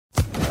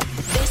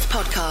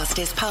podcast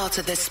is part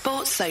of the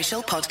Sports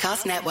Social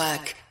Podcast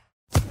Network.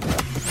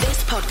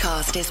 This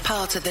podcast is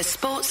part of the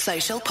Sports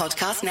Social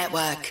Podcast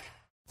Network.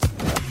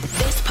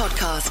 This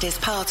podcast is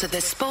part of the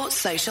Sports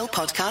Social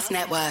Podcast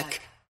Network.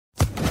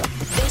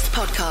 This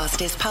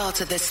podcast is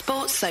part of the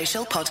Sports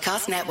Social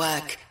Podcast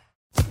Network.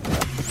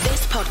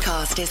 This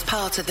podcast is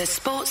part of the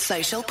Sports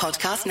Social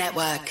Podcast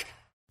Network.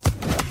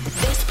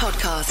 This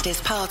podcast is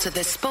part of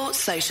the Sports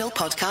Social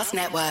Podcast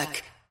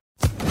Network.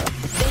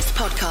 This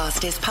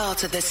podcast is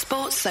part of the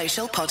Sports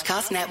Social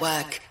Podcast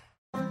Network.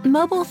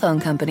 Mobile phone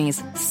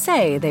companies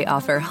say they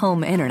offer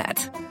home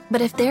internet.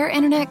 But if their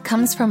internet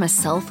comes from a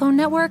cell phone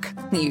network,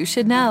 you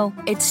should know.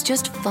 It's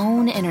just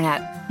phone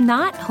internet,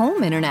 not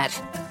home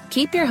internet.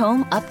 Keep your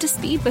home up to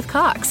speed with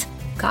Cox.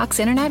 Cox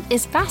internet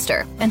is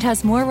faster and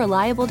has more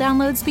reliable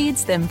download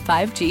speeds than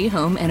 5G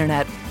home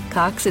internet.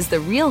 Cox is the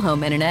real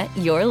home internet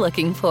you're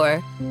looking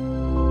for.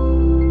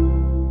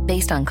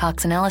 Based on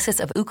Cox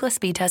analysis of Ookla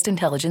speed test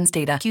intelligence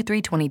data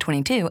Q3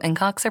 2022 and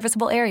Cox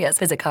serviceable areas.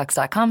 Visit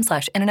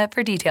cox.com/internet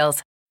for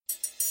details.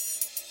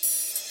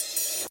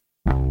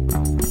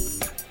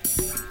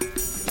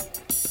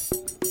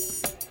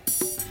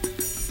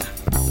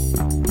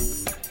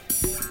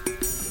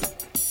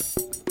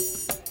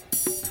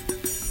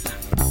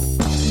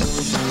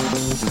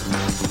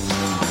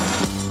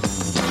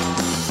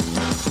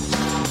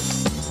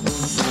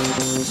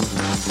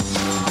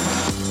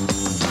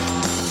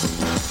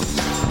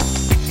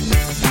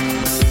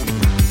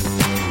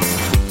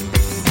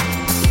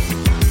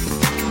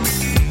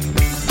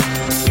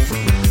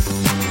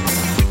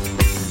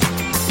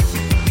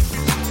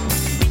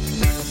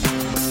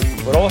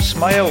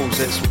 Smiles,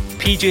 it's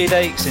PJ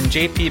Dykes and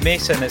JP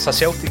Mason. It's a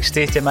Celtic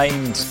state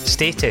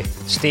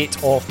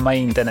of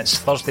mind, and it's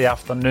Thursday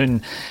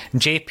afternoon.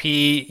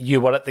 JP, you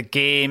were at the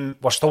game.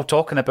 We're still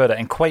talking about it,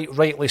 and quite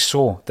rightly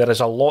so. There is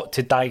a lot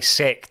to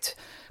dissect.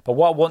 But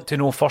what I want to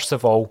know first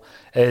of all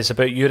is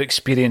about your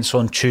experience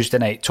on Tuesday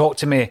night. Talk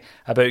to me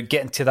about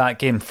getting to that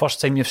game. First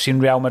time you've seen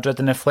Real Madrid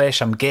in the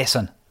flesh, I'm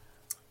guessing.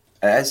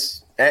 It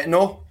is.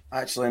 No,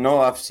 actually no.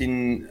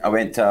 I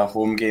went to a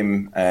home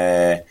game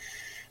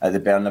at the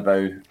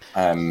Bernabeu.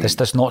 This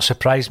does not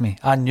surprise me.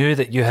 I knew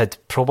that you had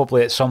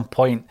probably at some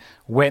point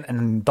went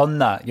and done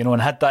that,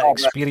 and had that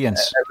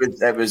experience.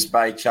 It was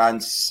by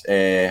chance.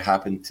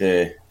 Happened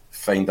to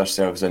find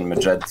ourselves in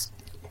Madrid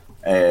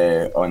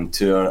on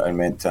tour and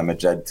went to a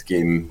Madrid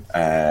game.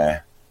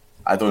 I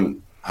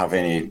don't have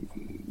any,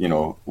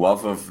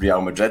 love of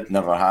Real Madrid,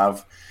 never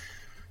have.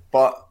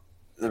 But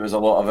there was a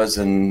lot of us,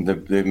 and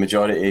the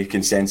majority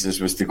consensus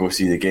was to go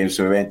see the game.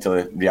 So we went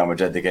to Real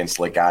Madrid against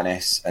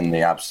Leganes, and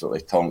they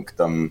absolutely tonked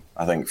them.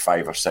 I think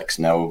 5 or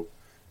 6-0.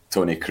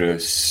 Toni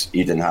Kroos,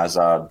 Eden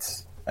Hazard,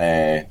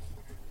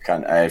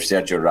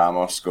 Sergio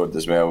Ramos scored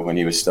as well when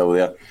he was still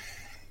there.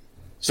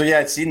 So yeah,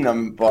 I'd seen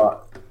them,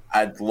 but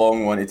I'd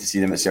long wanted to see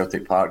them at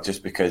Celtic Park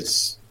just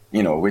because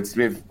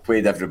we've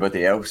played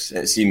everybody else,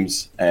 it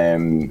seems,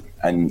 and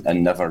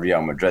never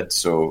Real Madrid.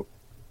 So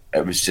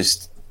it was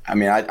just.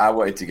 I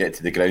wanted to get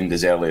to the ground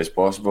as early as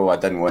possible. I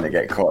didn't want to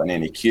get caught in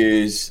any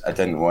queues. I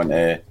didn't want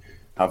to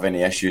have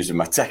any issues with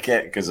my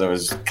ticket because I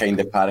was kind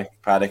of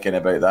panicking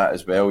about that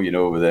as well,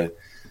 with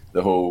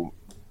the whole,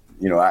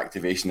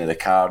 activation of the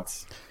card.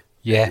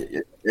 Yeah.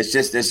 It's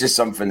just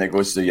something that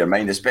goes through your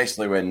mind,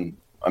 especially when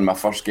on my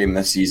first game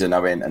this season I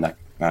went and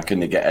I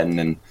couldn't get in.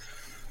 And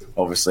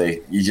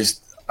obviously,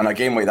 on a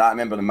game like that, I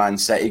remember the Man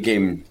City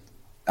game,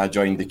 I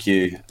joined the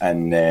queue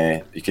and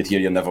you could hear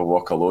 "You'll Never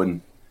Walk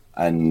Alone."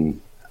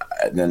 And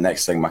the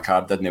next thing, my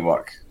card didn't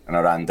work, and I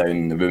ran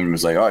down. The woman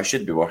was like, "Oh, it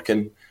should be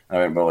working." And I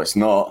went, "Well, it's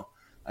not."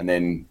 And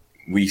then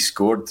we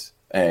scored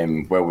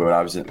while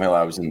I was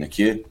in the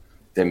queue.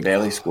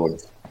 Dembele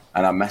scored,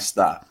 and I missed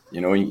that.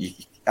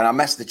 And I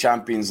missed the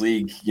Champions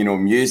League,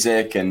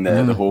 music and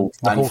the whole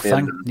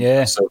thing.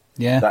 Yeah, so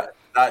yeah.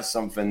 That's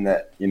something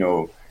that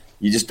you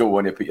just don't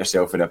want to put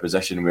yourself in a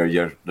position where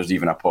there's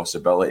even a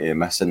possibility of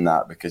missing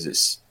that,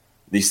 because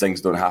these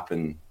things don't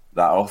happen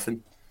that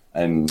often,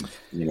 and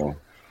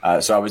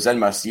so I was in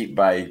my seat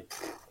by,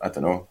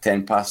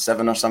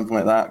 7:10 or something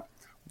like that.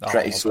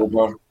 Pretty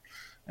sober.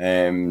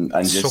 And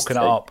just soaking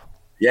it up.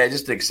 Yeah,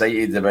 just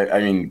excited about,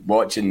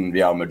 watching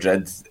Real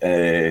Madrid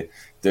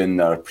doing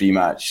their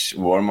pre-match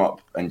warm-up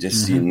and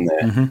just seeing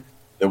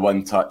the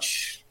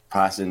one-touch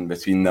passing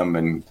between them.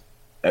 And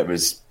it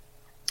was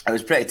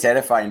pretty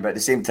terrifying, but at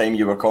the same time,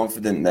 you were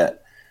confident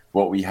that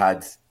what we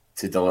had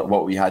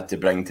to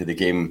bring to the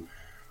game,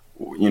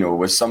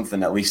 was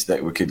something at least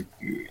that we could,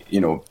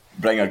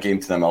 bring our game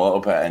to them a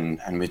little bit,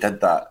 and we did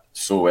that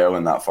so well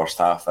in that first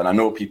half. And I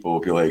know people will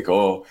be like,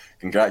 "Oh,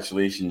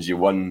 congratulations, you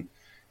won,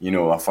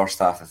 a first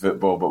half of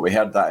football." But we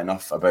heard that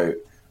enough about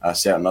a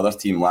certain other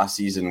team last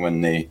season when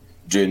they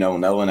drew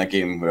 0-0 in a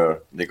game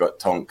where they got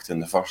tonked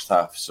in the first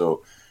half.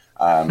 So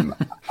I'm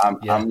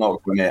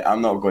not going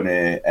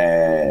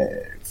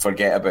to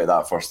forget about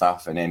that first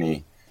half in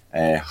any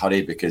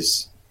hurry,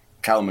 because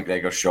Callum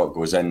McGregor's shot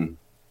goes in.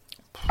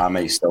 I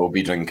might still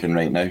be drinking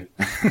right now.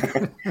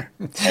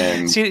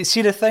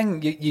 See the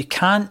thing, you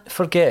can't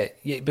forget,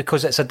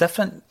 because it's a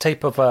different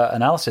type of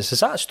analysis.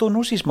 Is that a Stone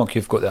Roses mug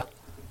you've got there?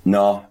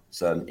 No,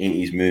 it's an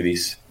 80s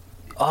movies.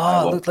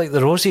 Oh, it looked like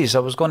the Roses. I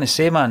was going to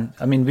say, man.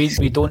 I mean,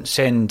 we don't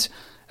send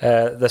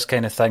this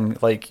kind of thing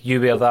like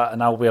you wear that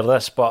and I'll wear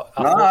this, but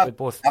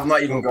I've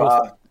not even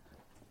got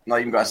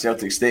a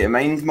Celtic State of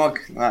Mind mug.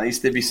 That needs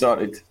to be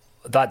sorted.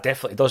 That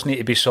definitely does need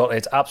to be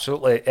sorted.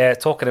 Absolutely.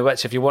 Talking of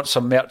which, if you want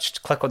some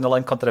merch, click on the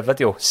link under the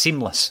video.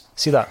 Seamless.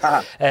 See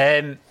that?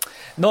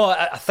 No,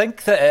 I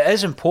think that it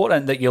is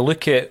important that you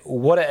look at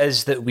what it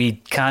is that we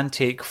can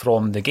take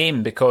from the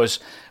game, because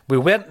we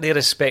weren't there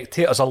as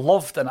spectators. I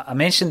loved, and I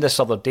mentioned this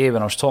other day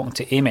when I was talking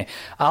to Amy,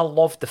 I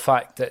loved the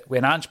fact that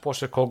when Ange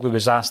Postecoglou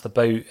was asked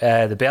about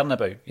the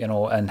Bernabeu,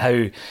 and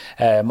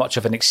how much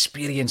of an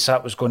experience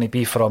that was going to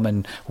be for him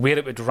and where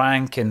it would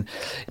rank, and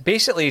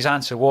basically his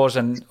answer was,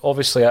 and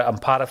obviously I'm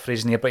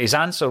paraphrasing here, but his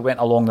answer went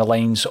along the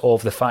lines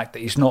of the fact that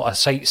he's not a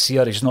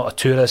sightseer, he's not a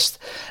tourist,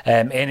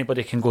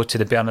 anybody can go to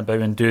the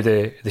Bernabeu and do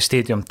the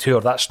stadium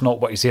tour. That's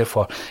not what he's there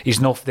for. He's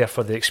not there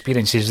for the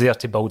experience. He's there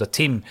to build a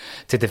team,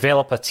 to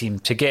develop a team,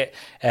 to get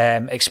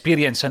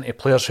experience into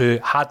players who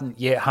hadn't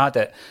yet had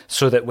it,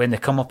 so that when they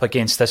come up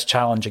against this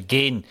challenge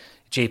again,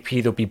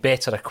 JP, they'll be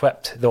better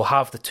equipped. They'll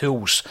have the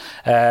tools.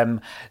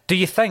 Do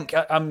you think,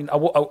 I mean,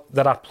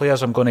 there are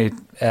players I'm going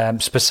to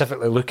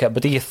specifically look at,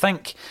 but do you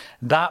think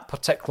that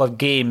particular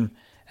game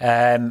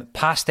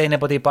passed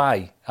anybody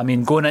by? I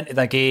mean, going into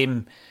the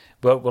game,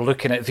 we're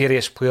looking at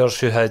various players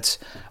who had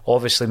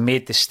obviously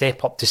made the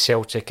step up to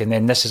Celtic, and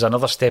then this is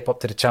another step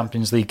up to the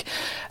Champions League.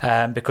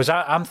 Because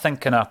I'm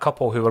thinking of a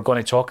couple who we're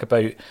going to talk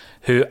about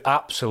who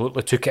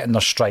absolutely took it in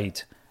their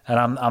stride.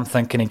 And I'm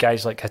thinking of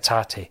guys like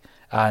Hatate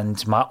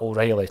and Matt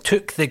O'Reilly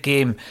took the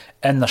game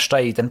in their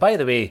stride. And by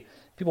the way,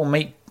 people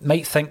might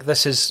think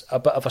this is a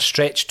bit of a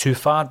stretch too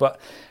far, but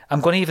I'm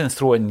going to even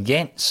throw in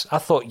Jens. I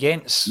thought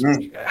Jens,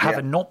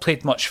 having not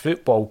played much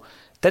football,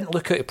 didn't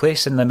look out of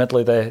place in the middle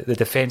of the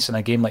defence in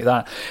a game like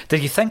that.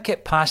 Did you think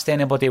it passed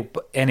anybody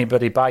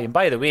by? And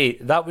by the way,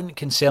 that wouldn't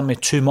concern me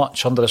too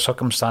much under the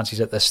circumstances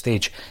at this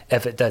stage,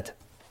 if it did.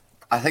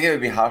 I think it would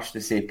be harsh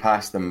to say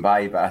passed them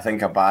by, but I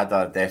think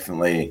Abada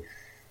definitely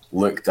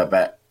looked a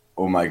bit,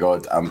 oh my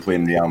God, I'm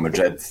playing Real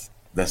Madrid.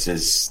 This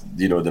is,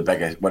 one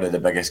of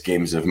the biggest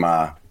games of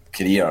my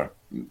career,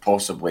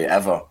 possibly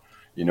ever.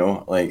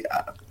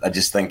 I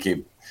just think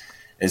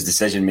his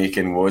decision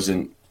making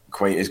wasn't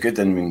quite as good.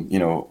 I mean,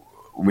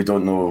 we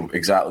don't know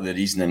exactly the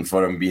reasoning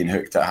for him being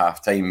hooked at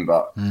half time,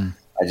 but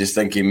I just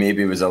think he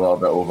maybe was a little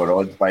bit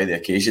overawed by the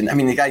occasion. I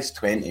mean, the guy's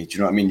 20, do you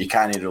know what I mean? You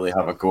can't really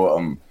have a go at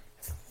him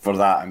for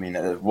that. I mean,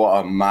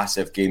 what a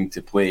massive game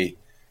to play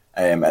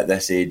at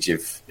this age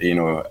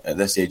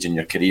in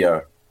your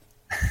career.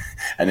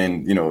 And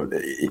then,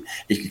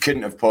 he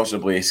couldn't have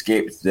possibly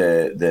escaped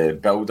the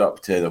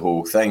build-up to the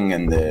whole thing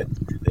and the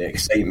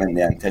excitement,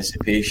 the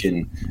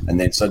anticipation, and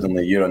then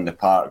suddenly you're on the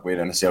park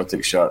wearing a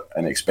Celtic shirt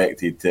and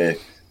expected to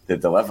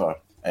deliver.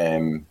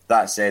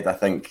 That said, I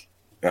think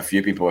a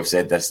few people have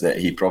said this, that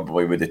he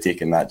probably would have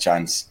taken that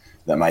chance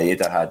that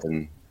Maeda had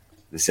in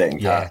the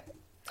second half.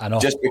 I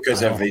know. Just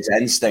because of his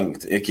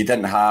instinct. Like, he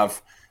didn't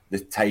have the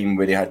time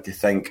where he had to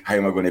think, how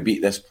am I going to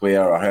beat this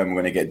player, or how am I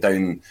going to get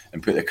down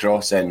and put the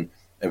cross in.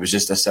 It was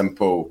just a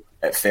simple,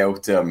 it fell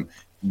to him.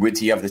 Would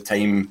he have the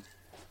time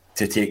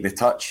to take the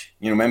touch?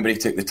 Remember he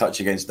took the touch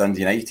against Dundee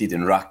United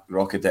and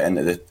rocketed it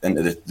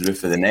into the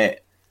roof of the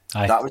net.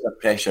 Aye. That was a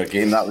pressure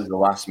game. That was the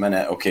last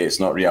minute. Okay, it's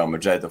not Real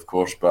Madrid, of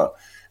course, but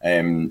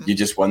you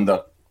just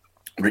wonder.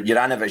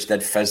 Juranovic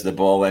did fizz the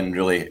ball in,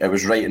 really. It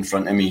was right in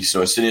front of me.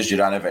 So as soon as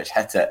Juranovic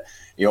hit it,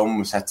 he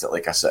almost hit it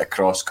like a sort of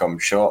cross-come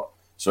shot.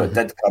 So it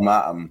did come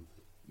at him.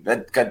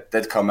 It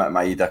did come at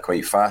Maeda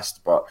quite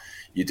fast, but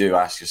you do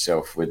ask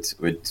yourself, would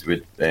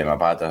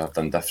Abada have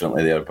done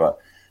differently there? But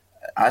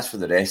as for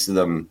the rest of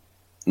them,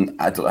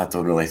 I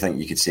don't really think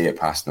you could say it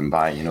passed them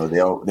by.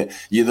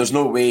 There's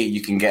no way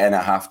you can get in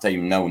at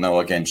halftime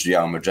 0-0 against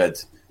Real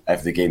Madrid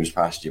if the game's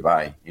passed you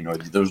by.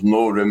 There's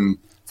no room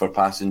for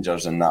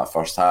passengers in that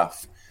first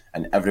half,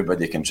 and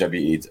everybody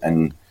contributed.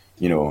 And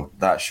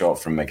that shot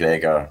from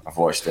McGregor, I've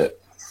watched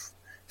it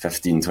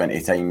 15,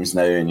 20 times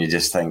now, and you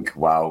just think,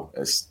 wow,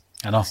 it's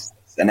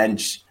an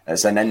inch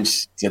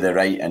to the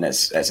right, and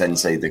it's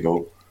inside the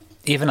goal.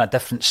 Even a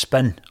different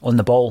spin on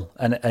the ball,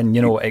 and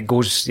it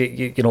goes,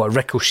 it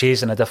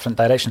ricochets in a different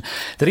direction.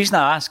 The reason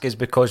I ask is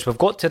because we've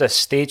got to this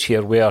stage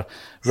here where,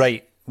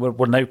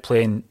 we're now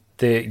playing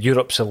the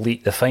Europe's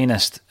elite, the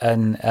finest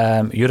in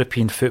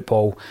European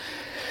football,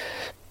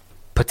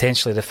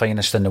 potentially the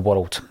finest in the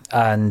world.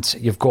 And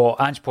you've got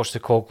Ange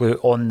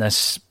Postecoglou on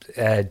this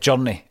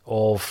journey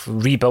of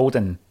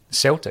rebuilding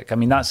Celtic. I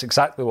mean, that's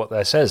exactly what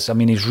this is. I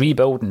mean, he's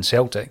rebuilding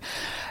Celtic.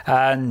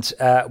 And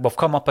we've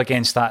come up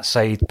against that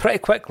side pretty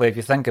quickly, if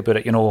you think about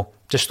it,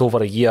 just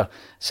over a year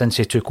since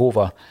he took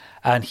over.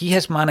 And he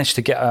has managed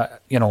to get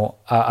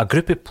a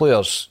group of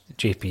players,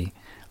 JP,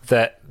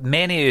 that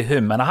many of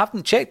whom, and I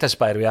haven't checked this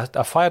by the way,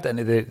 I fired it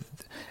into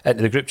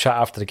the group chat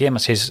after the game. I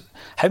says,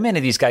 how many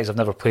of these guys have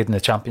never played in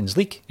the Champions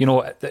League,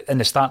 in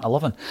the starting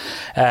 11?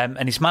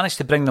 And he's managed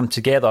to bring them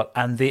together,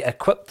 and they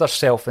equipped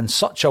themselves in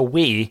such a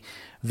way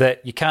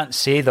that you can't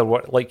say there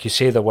were, like you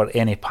say, there were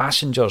any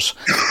passengers.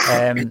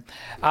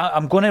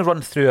 I'm going to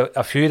run through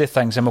a few of the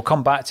things, and we'll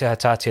come back to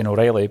Hatate and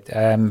O'Reilly,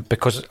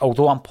 because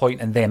although I'm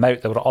pointing them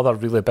out, there were other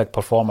really big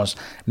performers,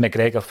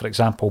 McGregor, for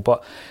example.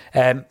 But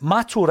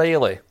Matt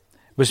O'Reilly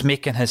was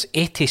making his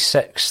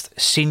 86th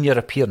senior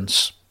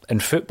appearance in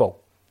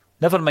football.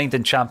 Never mind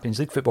in Champions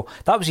League football.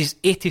 That was his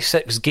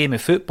 86th game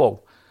of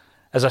football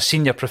as a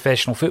senior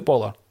professional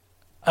footballer.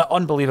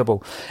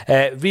 Unbelievable.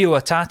 Rio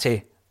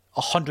Hatate,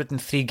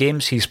 103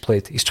 games he's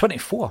played. He's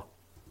 24.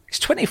 He's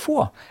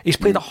 24. He's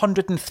played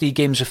 103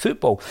 games of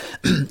football.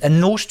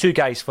 And those two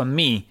guys, for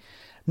me,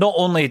 not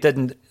only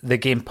didn't the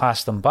game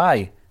pass them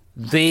by,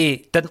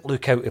 they didn't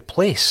look out of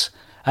place.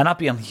 And I've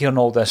been hearing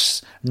all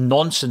this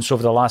nonsense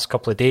over the last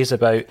couple of days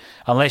about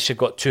unless you've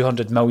got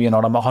 200 million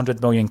or 100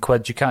 million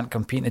quid, you can't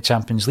compete in the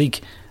Champions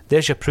League.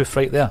 There's your proof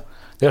right there.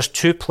 There's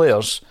two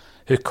players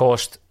who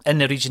cost in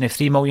the region of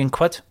 3 million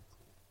quid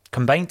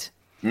combined.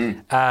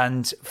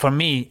 And for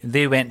me,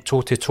 they went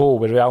toe-to-toe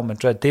with Real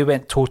Madrid. They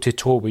went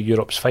toe-to-toe with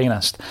Europe's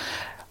finest.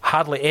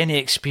 Hardly any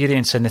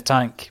experience in the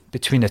tank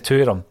between the two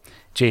of them,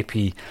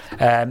 JP.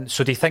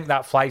 So do you think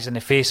that flies in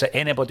the face of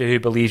anybody who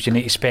believes you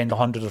need to spend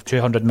 100 or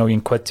 200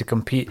 million quid to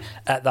compete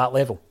at that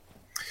level?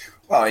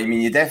 Well, I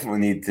mean, you definitely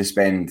need to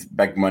spend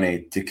big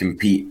money to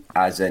compete,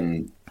 as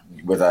in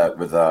with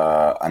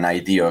an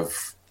idea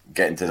of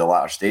getting to the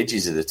latter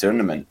stages of the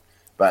tournament.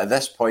 But at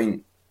this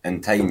point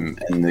in time,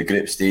 in the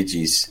group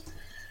stages,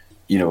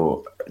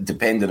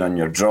 depending on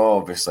your draw,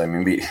 obviously, I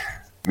mean,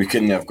 we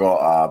couldn't have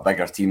got a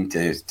bigger team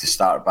to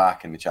start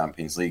back in the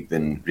Champions League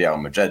than Real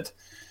Madrid.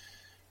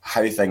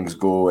 How things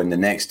go in the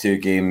next two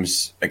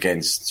games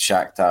against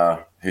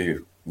Shakhtar,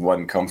 who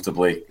won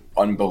comfortably,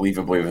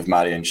 unbelievably, with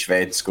Marian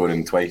Shved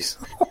scoring twice.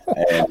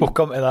 We'll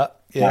come to that.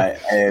 Yeah.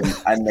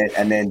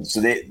 And then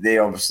so they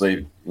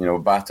obviously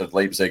battered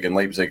Leipzig, and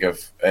Leipzig have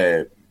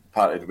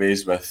parted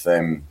ways with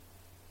their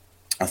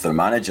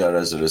manager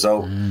as a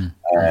result.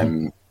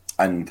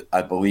 And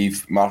I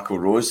believe Marco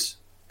Rose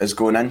is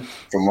going in.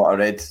 From what I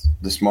read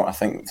this morning, I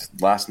think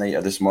last night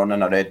or this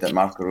morning, I read that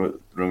Marco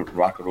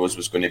Rose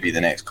was going to be the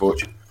next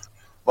coach.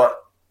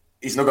 But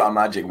he's not got a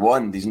magic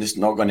wand. He's just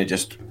not going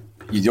to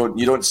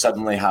you don't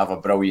suddenly have a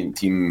brilliant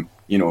team,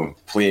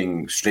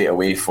 playing straight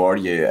away for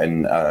you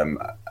and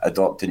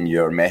adopting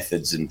your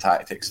methods and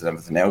tactics and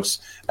everything else.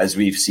 As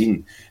we've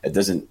seen, it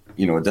doesn't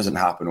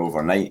happen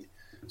overnight.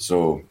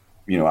 So,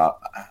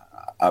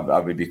 I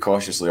would be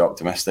cautiously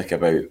optimistic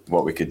about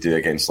what we could do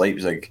against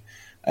Leipzig.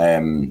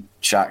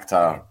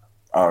 Shakhtar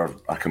are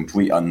a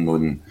complete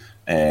unknown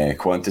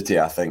quantity,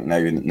 I think, now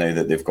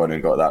that they've gone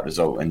and got that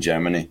result in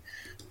Germany.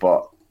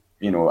 But,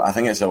 I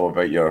think it's all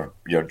about your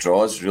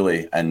draws,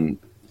 really, and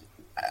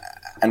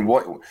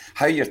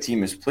how your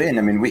team is playing.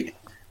 I mean,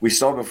 we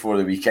saw before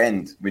the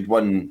weekend, we'd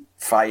won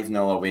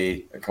 5-0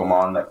 away at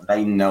Kilmarnock,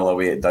 9-0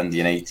 away at Dundee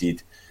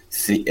United,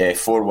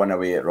 4-1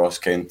 away at Ross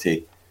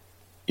County.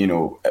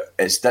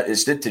 It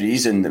stood to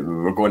reason that we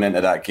were going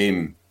into that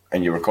game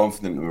and you were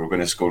confident that we were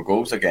going to score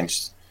goals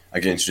against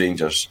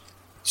Rangers.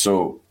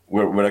 So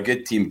we're a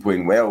good team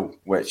playing well,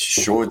 which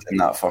showed in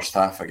that first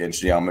half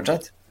against Real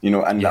Madrid,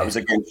 that was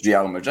against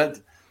Real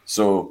Madrid.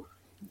 So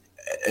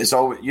it's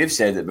all, you've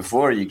said it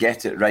before, you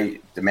get it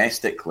right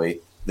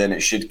domestically, then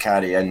it should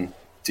carry in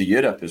to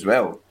Europe as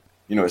well.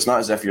 It's not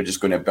as if you're just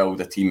going to build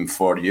a team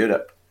for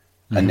Europe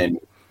and then,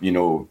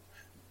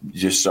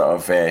 just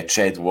sort of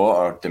tread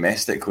water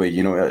domestically.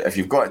 If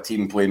you've got a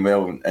team playing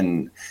well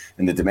in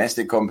the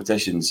domestic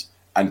competitions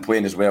and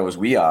playing as well as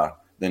we are,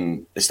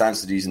 then it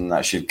stands to reason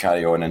that should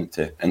carry on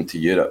into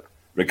Europe,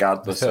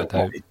 regardless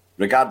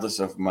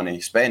of money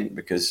spent,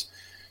 because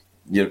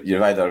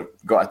you've either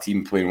got a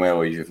team playing well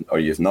or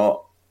you've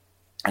not.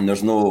 And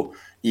there's no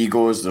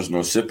egos, there's no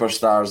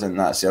superstars in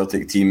that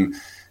Celtic team.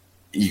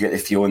 You get the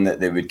feeling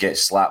that they would get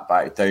slapped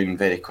back down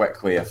very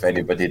quickly if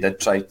anybody did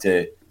try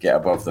to get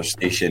above their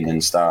station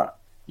and start,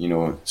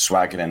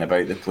 swaggering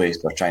about the place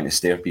or trying to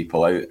stare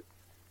people out.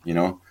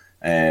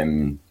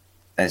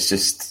 It's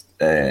just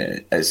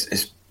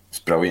it's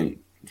brilliant.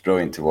 It's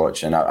brilliant to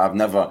watch, and I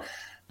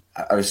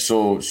was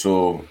so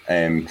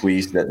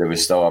pleased that there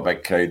was still a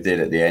big crowd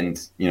there at the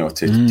end. To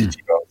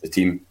cheer up the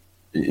team.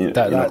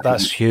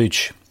 That's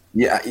huge.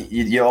 Yeah,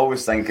 you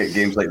always think at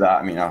games like that.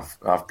 I mean,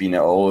 I've been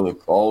at all the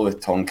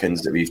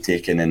Tonkins that we've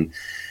taken in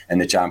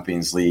the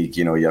Champions League.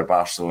 Your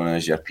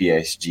Barcelonas, your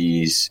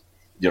PSGs,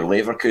 your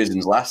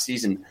Leverkusens last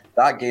season.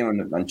 That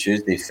game on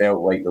Tuesday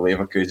felt like the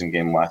Leverkusen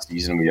game last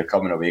season, where you're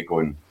coming away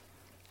going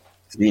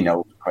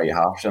 3-0, quite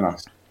harsh on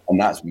us, and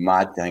that's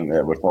mad to think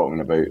that we're talking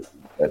about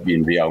it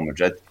being Real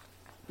Madrid.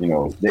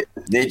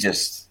 They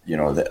just,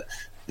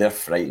 they're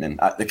frightening.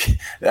 At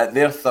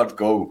their third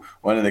goal,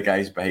 one of the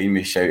guys behind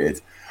me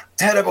shouted,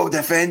 "Terrible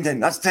defending!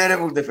 That's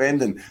terrible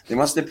defending!" They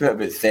must have put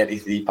about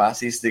 33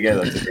 passes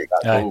together to make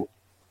that goal.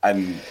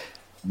 And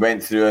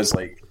went through us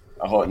like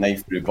a hot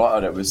knife through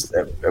butter.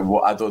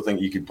 I don't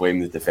think you could blame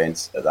the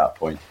defence at that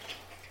point.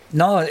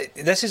 No,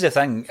 this is the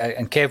thing,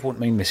 and Kev won't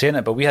mind me saying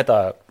it, but we had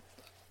a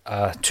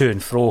to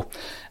and fro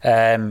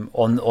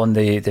on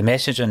the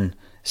messaging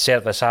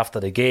service after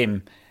the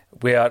game,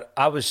 where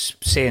I was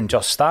saying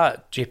just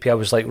that, JP. I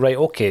was like, right,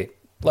 okay,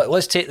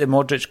 let's take the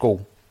Modric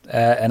goal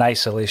in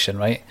isolation,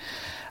 right?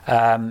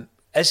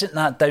 Isn't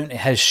that down to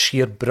his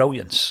sheer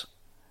brilliance?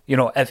 You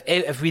know,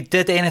 if we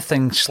did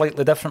anything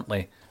slightly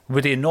differently,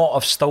 would he not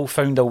have still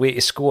found a way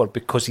to score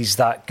because he's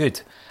that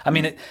good? I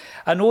mean,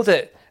 I know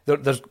that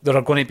there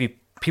are going to be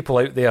people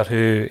out there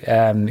who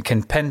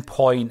can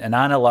pinpoint and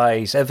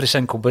analyse every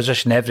single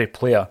position, every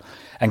player,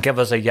 and give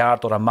us a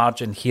yard or a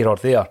margin here or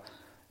there.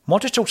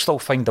 Modric will still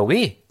find a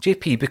way,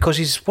 JP, because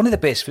he's one of the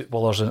best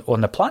footballers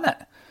on the planet.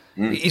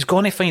 He's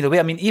going to find a way.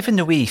 I mean, even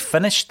the way he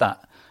finished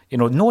that, you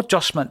know, no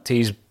adjustment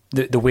to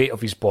the weight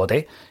of his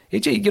body.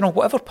 You know,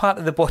 whatever part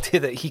of the body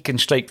that he can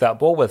strike that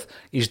ball with,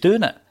 he's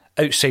doing it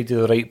outside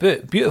of the right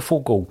boot.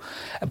 Beautiful goal.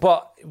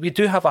 But we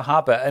do have a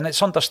habit, and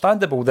it's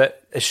understandable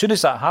that as soon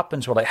as that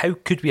happens, we're like, how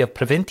could we have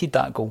prevented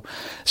that goal?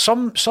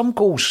 Some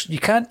goals you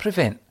can't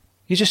prevent.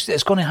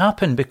 It's going to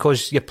happen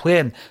because you're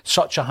playing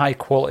such a high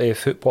quality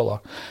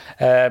footballer.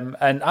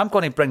 And I'm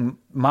going to bring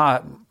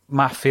my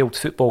failed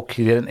football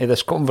career into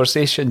this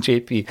conversation,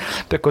 JP,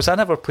 because I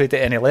never played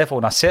at any level,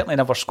 and I certainly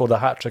never scored a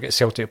hat-trick at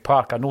Celtic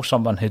Park. I know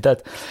someone who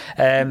did.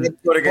 You did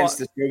score against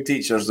the school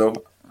teachers, though,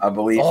 I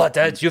believe. Oh, I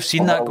did. You've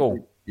seen that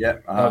goal? Yeah,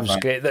 that was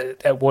great.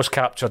 It was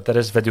captured. There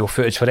is video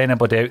footage for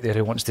anybody out there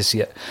who wants to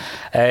see it.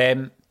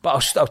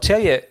 But I'll tell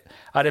you,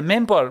 I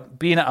remember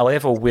being at a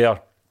level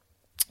where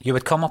you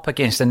would come up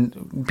against,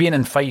 and being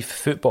in Fife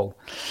football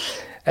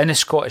in the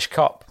Scottish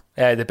Cup,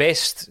 the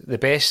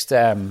best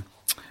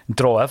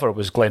draw ever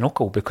was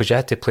Glenacle, because you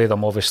had to play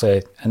them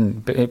obviously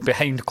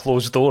behind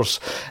closed doors.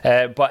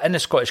 But in the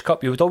Scottish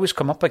Cup, you would always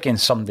come up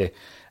against somebody.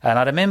 And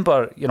I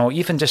remember, you know,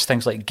 even just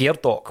things like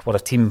Gairdoch were a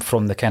team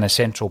from the kind of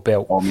central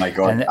belt. Oh my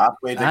God, and I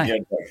played at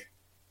Gairdoch.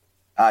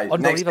 Aye,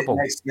 unbelievable.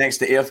 Next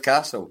to Airth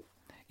Castle.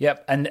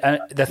 Yep, and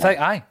the thing,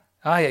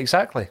 aye,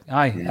 exactly,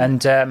 aye.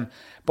 Mm. And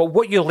but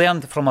what you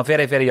learned from a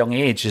very, very young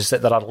age is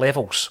that there are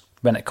levels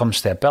when it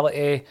comes to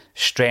ability,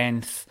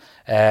 strength,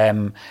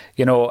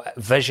 you know,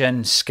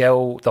 vision,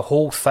 skill, the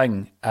whole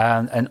thing,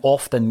 and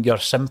often you're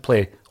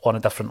simply on a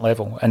different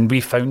level. And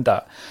we found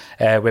that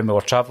when we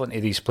were travelling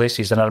to these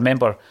places. And I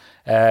remember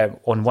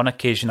on one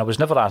occasion, I was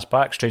never asked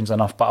back, strangely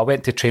enough, but I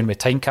went to train with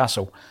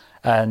Tynecastle,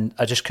 and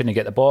I just couldn't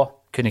get the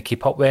ball, couldn't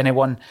keep up with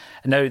anyone.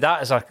 Now,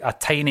 that is a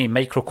tiny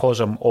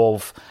microcosm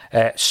of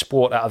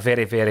sport at a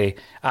very, very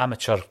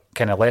amateur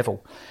kind of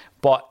level.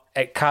 But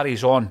it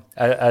carries on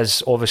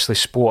as obviously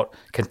sport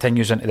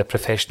continues into the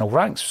professional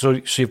ranks. So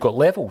you've got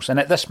levels. And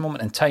at this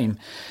moment in time,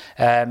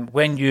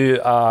 when you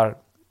are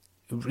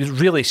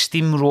really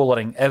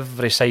steamrolling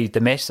every side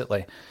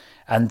domestically,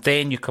 and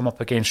then you come up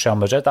against Real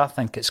Madrid, I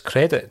think it's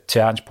credit to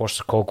Ange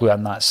Postecoglou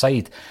on that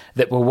side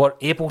that we were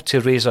able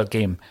to raise our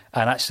game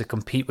and actually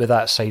compete with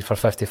that side for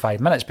 55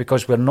 minutes,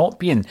 because we're not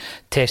being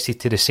tested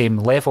to the same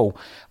level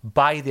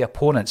by the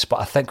opponents,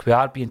 but I think we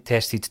are being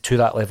tested to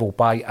that level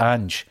by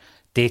Ange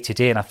day to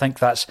day. And I think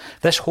that's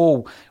this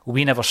whole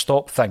 "we never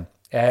stop" thing.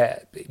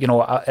 You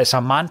know, it's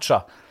a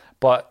mantra,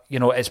 but you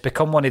know, it's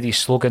become one of these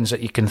slogans that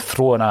you can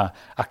throw on a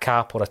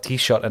cap or a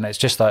t-shirt, and it's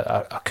just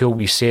a cool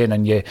wee saying,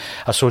 and you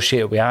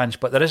associate it with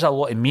Ange. But there is a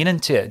lot of meaning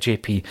to it,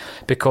 JP,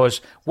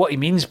 because what he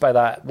means by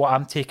that, what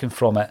I'm taking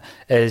from it,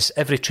 is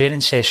every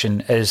training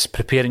session is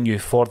preparing you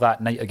for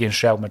that night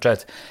against Real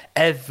Madrid.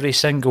 Every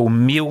single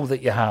meal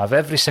that you have,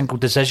 every single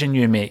decision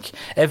you make,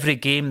 every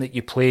game that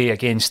you play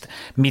against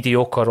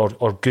mediocre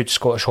or good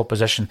Scottish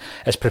opposition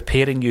is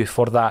preparing you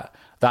for that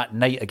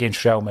night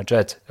against Real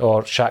Madrid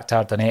or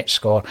Shakhtar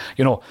Donetsk, or,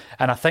 you know.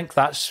 And I think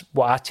that's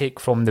what I take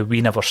from the "we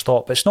never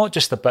stop." It's not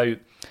just about,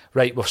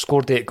 right, we've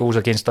scored 8 goals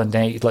against Dundee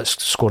United,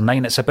 let's score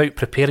 9. It's about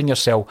preparing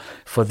yourself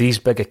for these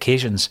big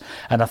occasions.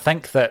 And I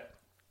think that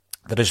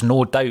there is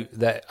no doubt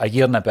that a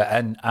year and a bit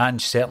in,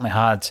 Ange certainly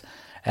had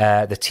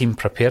the team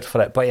prepared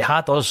for it, but he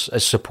had us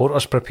as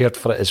supporters prepared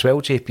for it as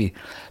well, JP,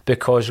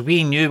 because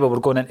we knew we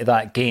were going into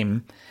that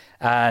game.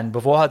 And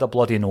we've all had a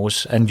bloody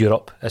nose in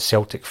Europe as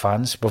Celtic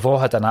fans. We've all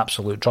had an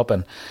absolute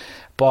drubbing.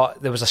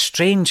 But there was a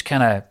strange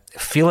kind of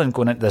feeling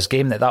going into this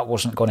game that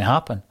wasn't going to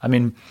happen. I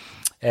mean,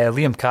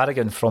 Liam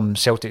Carrigan from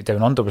Celtic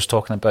Down Under was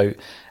talking about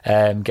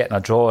getting a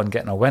draw and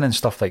getting a win and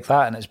stuff like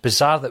that. And it's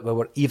bizarre that we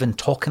were even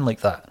talking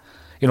like that.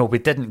 You know, we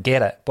didn't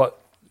get it.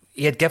 But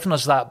he had given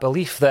us that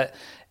belief that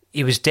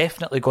he was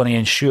definitely going to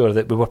ensure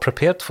that we were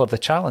prepared for the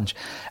challenge.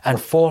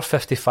 And for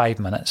 55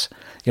 minutes,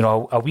 you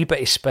know, a wee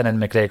bit of spin in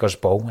McGregor's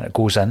ball, and it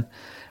goes in.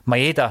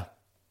 Maeda,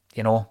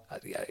 you know,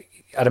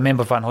 I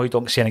remember Van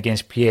Hooijdonk saying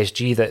against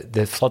PSG that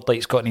the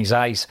floodlights got in his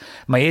eyes.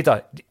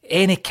 Maeda,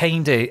 any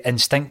kind of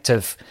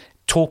instinctive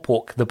toe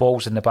poke, the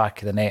ball's in the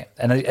back of the net.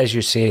 And as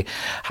you say,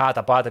 had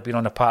Abada been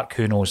on the park,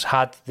 who knows?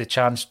 Had the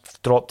chance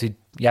dropped to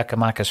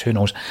Giakoumakis, who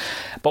knows?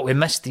 But we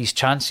missed these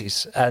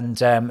chances,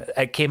 and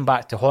it came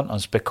back to haunt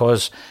us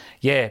because,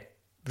 yeah,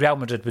 Real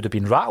Madrid would have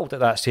been rattled at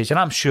that stage, and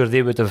I'm sure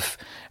they would have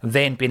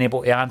then been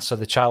able to answer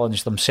the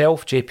challenge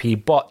themselves,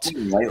 JP. But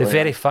the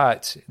very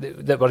fact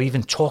that we're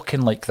even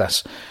talking like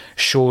this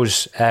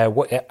shows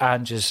what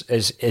Ange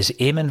is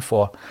aiming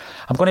for.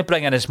 I'm going to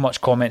bring in as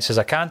much comments as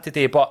I can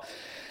today, but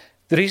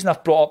the reason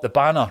I've brought up the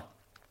banner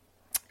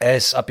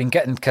is I've been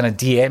getting kind of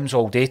DMs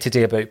all day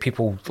today about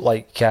people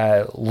like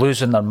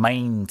losing their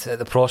mind at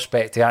the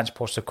prospect of Ange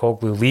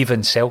Postecoglou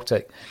leaving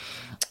Celtic.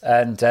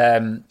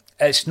 And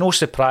it's no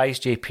surprise,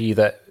 JP,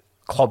 that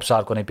clubs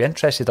are going to be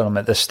interested in him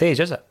at this stage,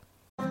 is it?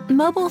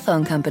 Mobile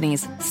phone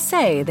companies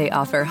say they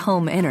offer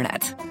home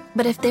internet.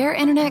 But if their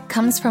internet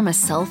comes from a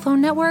cell phone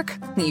network,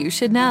 you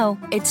should know.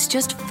 It's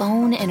just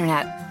phone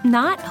internet,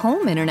 not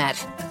home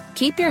internet.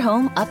 Keep your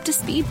home up to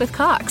speed with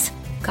Cox.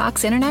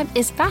 Cox internet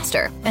is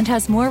faster and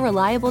has more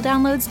reliable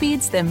download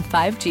speeds than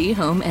 5G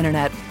home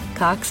internet.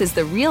 Cox is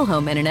the real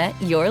home internet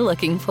you're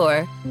looking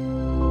for.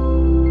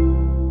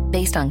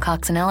 Based on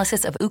Cox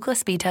analysis of Ookla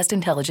speed test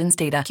intelligence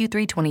data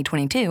Q3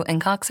 2022 and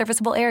Cox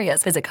serviceable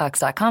areas, visit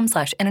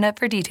cox.com/internet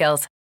for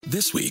details.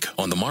 This week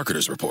on The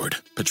Marketer's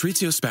Report,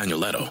 Patrizio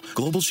Spagnoletto,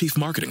 Global Chief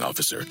Marketing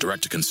Officer,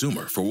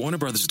 Direct-to-Consumer for Warner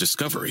Brothers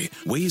Discovery,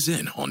 weighs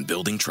in on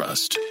building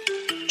trust.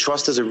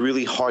 Trust is a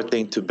really hard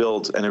thing to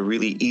build and a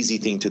really easy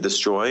thing to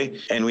destroy,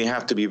 and we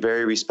have to be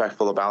very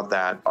respectful about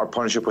that. Our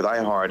partnership with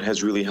iHeart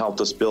has really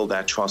helped us build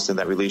that trust and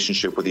that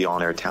relationship with the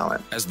on-air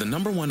talent. As the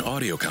 #1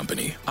 audio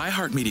company,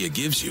 iHeartMedia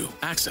gives you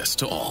access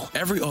to all.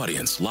 Every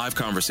audience, live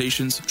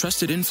conversations,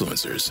 trusted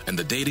influencers, and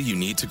the data you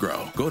need to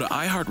grow. Go to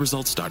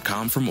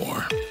iHeartResults.com for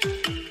more.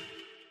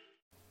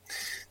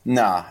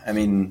 Nah, I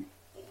mean,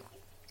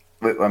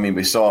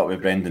 we saw it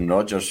with Brendan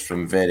Rodgers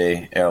from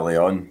very early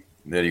on.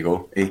 There you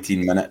go,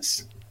 18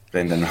 minutes.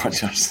 Brendan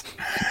Rodgers.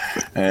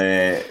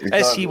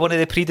 Is he one of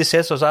the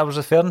predecessors I was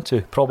referring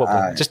to? Probably.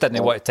 Just didn't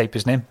know what to type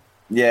his name.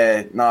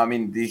 Yeah, no, I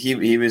mean,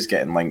 he was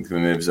getting linked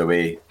with moves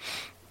away.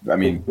 I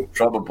mean,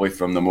 probably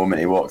from the moment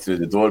he walked through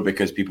the door,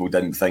 because people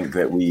didn't think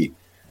that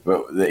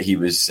he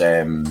was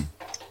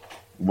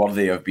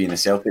worthy of being a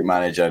Celtic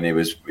manager, and he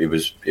was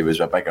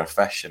a bigger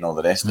fish and all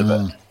the rest of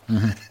it.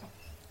 Mm-hmm.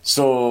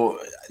 So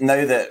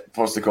now that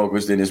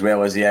Postecoglou's doing as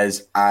well as he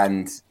is,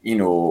 and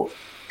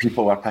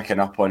people are picking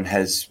up on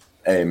his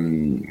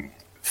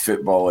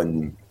football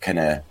and kind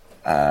of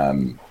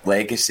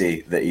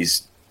legacy that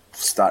he's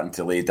starting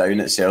to lay down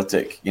at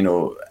Celtic.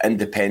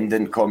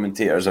 Independent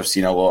commentators, I've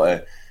seen a lot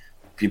of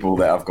people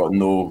that have got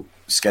no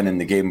skin in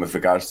the game with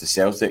regards to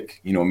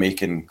Celtic,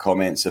 making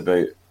comments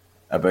about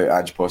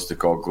Ange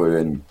Postecoglou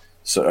and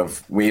sort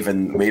of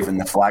waving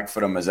the flag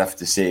for him as if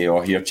to say,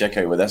 "Oh, here, check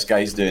out what this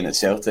guy's doing at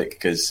Celtic,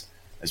 because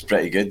it's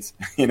pretty good,"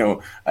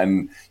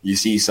 And you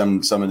see some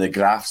of the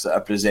graphs that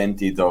are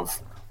presented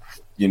of,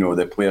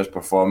 the players'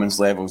 performance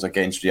levels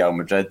against Real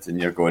Madrid,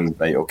 and you're going,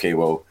 right, okay,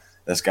 well,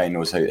 this guy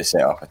knows how to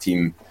set up a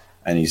team,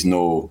 and he's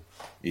no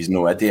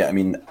idiot. I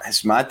mean,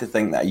 it's mad to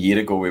think that a year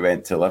ago we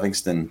went to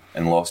Livingston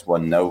and lost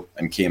 1-0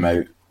 and came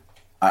out.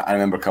 I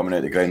remember coming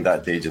out the ground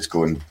that day just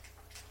going,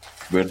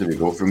 where do we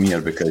go from here?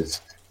 Because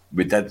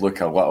we did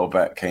look a little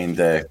bit kind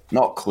of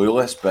not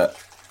clueless, but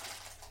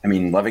I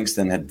mean,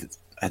 Livingston had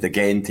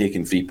again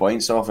taken 3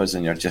 points off us,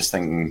 and you're just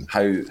thinking,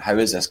 how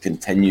is this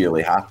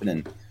continually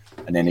happening?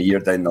 And then a year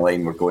down the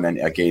line, we're going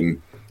into a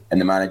game, and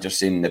the manager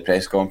saying in the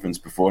press conference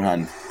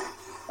beforehand,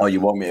 "Oh,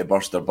 you want me to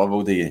burst their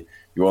bubble, do you?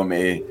 You want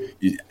me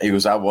to..." He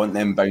goes, "I want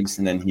them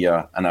bouncing in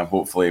here, and I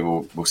hopefully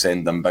we'll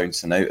send them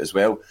bouncing out as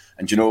well."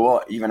 And do you know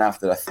what? Even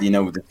after a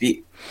 3-0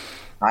 defeat,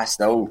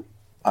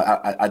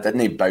 I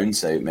didn't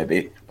bounce out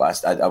maybe,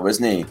 but I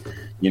wasn't,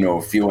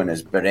 feeling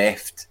as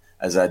bereft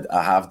as I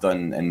have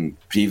done in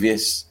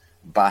previous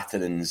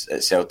batterings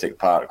at Celtic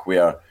Park,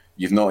 where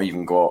you've not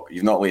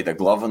laid a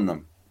glove on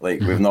them. Like,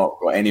 we've not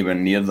got anywhere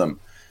near them.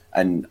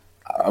 And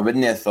I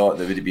wouldn't have thought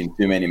there would have been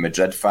too many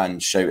Madrid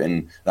fans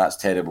shouting, "That's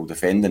terrible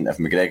defending." If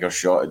McGregor's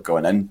shot had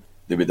gone in,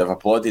 they would have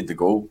applauded the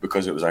goal,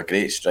 because it was a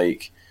great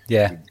strike.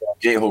 Yeah.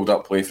 Great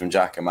hold-up play from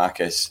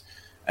Giakoumakis.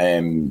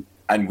 And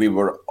we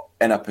were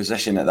in a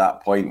position at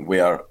that point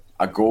where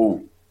a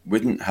goal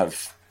wouldn't have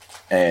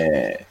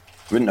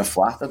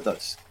flattered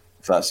us,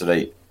 if that's the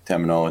right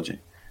terminology.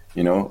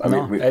 We were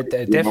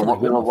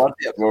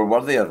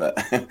worthy of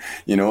it.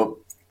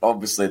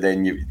 Obviously,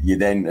 then you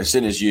then as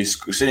soon as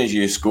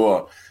you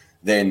score,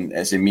 then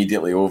it's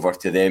immediately over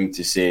to them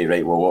to say,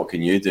 right, well, what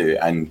can you do?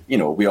 And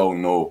we all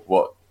know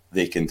what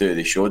they can do.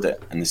 They showed it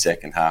in the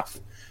second half,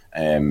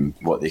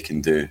 what they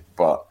can do.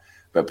 But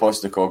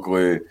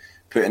Postecoglou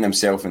putting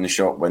himself in the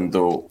shop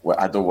window,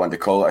 I don't want to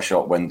call it a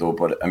shop window,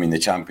 but I mean, the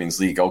Champions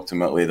League,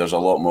 ultimately there's a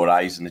lot more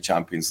eyes in the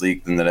Champions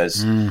League than there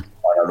is on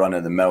a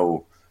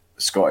run-of-the-mill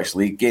Scottish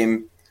League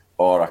game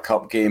or a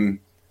cup game,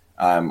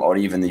 or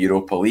even the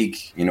Europa League.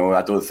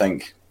 I don't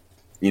think,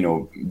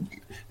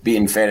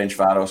 beating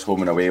Ferencváros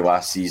home and away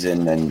last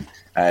season, and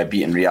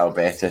beating Real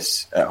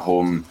Betis at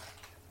home,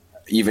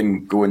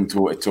 even going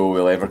toe-to-toe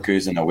with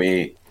Leverkusen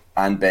away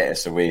and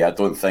Betis away, I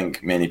don't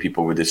think many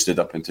people would have stood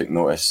up and took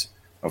notice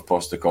of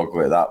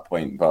Postecoglou at that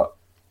point. But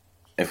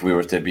if we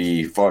were to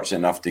be fortunate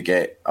enough to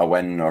get a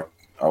win or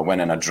or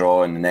winning a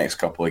draw in the next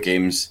couple of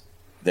games,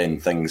 then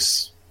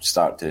things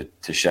start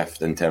to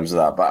shift in terms of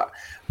that. But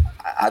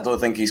I don't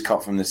think he's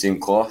cut from the same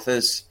cloth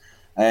as,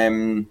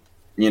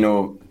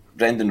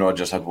 Brendan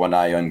Rodgers had one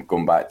eye on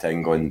going back to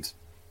England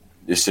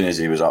as soon as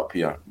he was up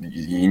here.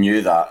 You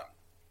knew that.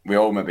 We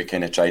all maybe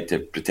kind of tried to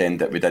pretend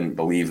that we didn't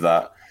believe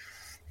that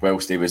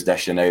whilst he was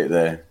dishing out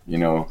the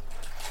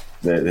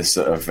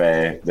sort of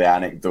the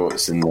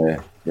anecdotes and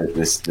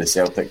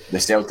the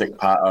Celtic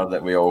patter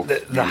that we all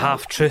the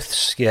half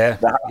truths, yeah.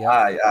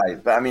 Aye.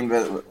 But I mean,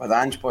 with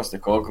Ange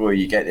Postecoglou,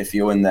 you get the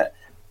feeling that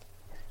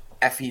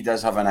if he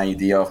does have an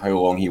idea of how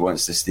long he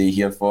wants to stay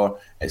here for,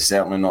 it's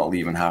certainly not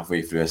leaving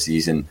halfway through a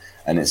season,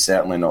 and it's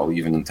certainly not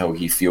leaving until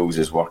he feels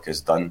his work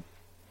is done.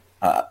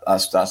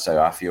 That's how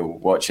I feel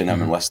watching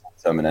him and listening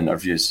to him in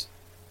interviews.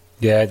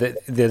 Yeah,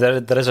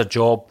 there is a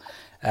job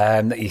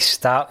that he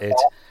started,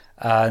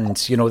 and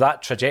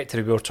that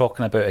trajectory we were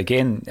talking about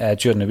again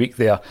during the week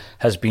there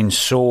has been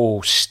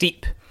so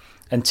steep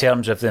in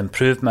terms of the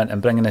improvement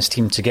and bringing his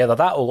team together.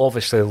 That will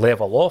obviously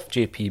level off,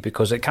 JP,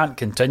 because it can't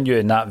continue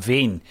in that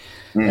vein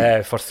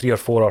for 3 or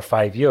 4 or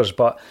 5 years.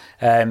 But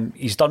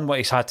he's done what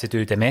he's had to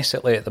do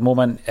domestically at the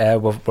moment.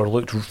 We're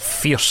looked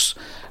fierce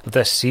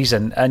this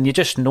season, and you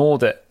just know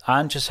that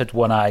Ange has had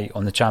one eye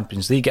on the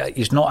Champions League.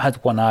 He's not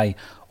had one eye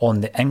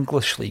on the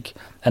English League,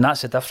 and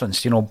that's the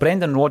difference.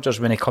 Brendan Rodgers,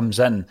 when he comes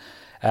in,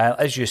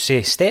 as you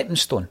say, stepping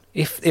stone.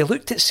 If he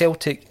looked at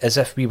Celtic as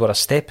if we were a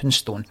stepping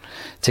stone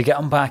to get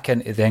him back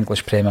into the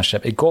English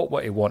Premiership, he got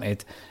what he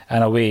wanted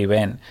and away he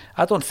went.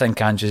 I don't think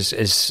Ange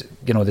is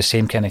the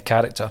same kind of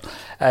character.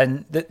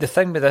 And the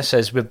thing with this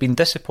is we've been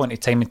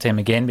disappointed time and time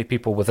again with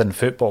people within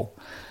football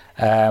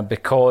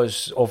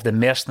because of the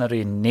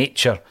mercenary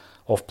nature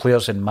of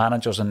players and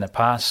managers in the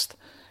past.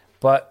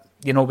 But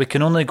we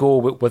can only go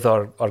with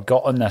our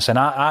gut on this. And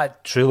I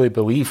truly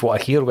believe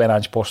what I hear when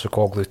Ange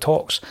Postecoglou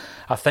talks.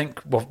 I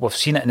think we've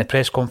seen it in the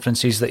press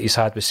conferences that he's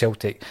had with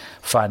Celtic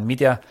fan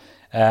media,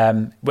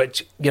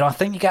 which, I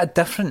think you get a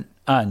different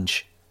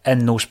Ange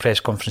in those press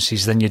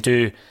conferences than you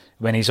do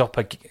when he's up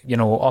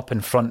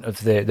in front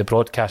of the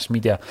broadcast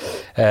media,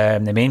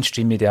 the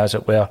mainstream media, as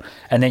it were.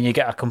 And then you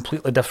get a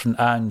completely different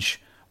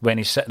Ange when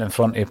he's sitting in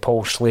front of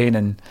Paul Slane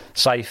and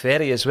Cy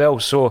Ferry as well.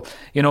 So,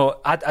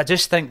 I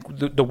just think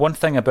the one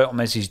thing about him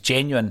is he's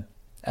genuine.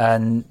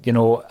 And,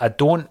 I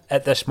don't,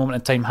 at this moment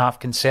in time, have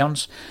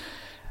concerns.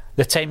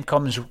 The time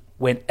comes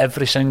when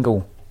every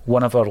single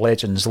one of our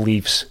legends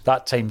leaves.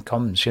 That time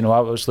comes. I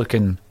was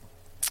looking,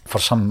 for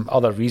some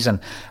other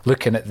reason,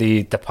 looking at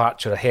the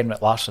departure of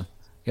Henrik Larsson.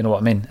 You know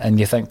what I mean?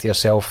 And you think to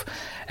yourself,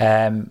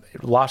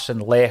 Larsson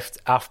left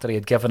after he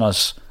had given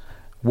us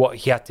what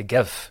he had to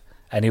give.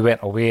 And he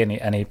went away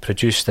and he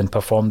produced and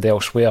performed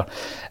elsewhere.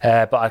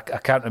 But I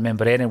can't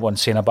remember anyone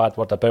saying a bad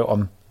word about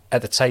him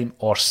at the time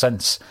or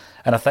since.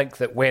 And I think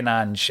that when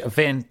Ange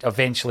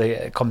eventually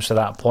it comes to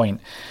that point,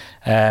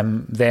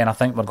 then I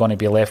think we're going to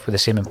be left with the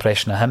same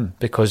impression of him,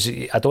 because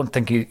I don't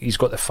think he's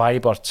got the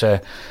fibre to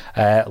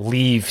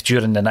leave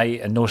during the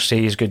night and no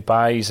say his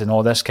goodbyes and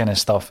all this kind of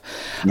stuff.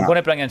 No. I'm going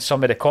to bring in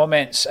some of the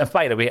comments. And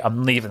by the way, I'm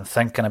not even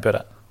thinking about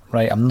it.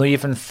 Right, I'm not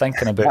even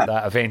thinking about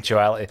that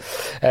eventuality.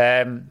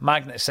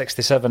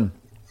 Magnet67.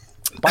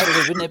 By the way,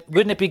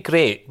 wouldn't it be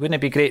great? Wouldn't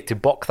it be great to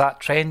buck that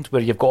trend where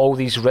you've got all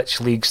these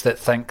rich leagues that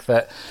think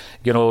that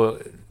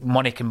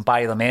money can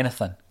buy them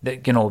anything?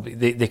 That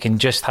they can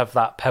just have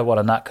that power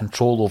and that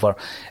control over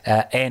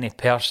any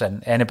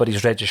person,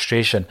 anybody's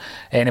registration,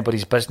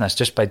 anybody's business,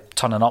 just by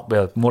turning up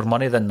with more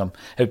money than them.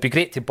 It would be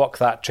great to buck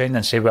that trend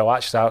and say, well,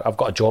 actually, I've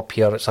got a job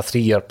here. It's a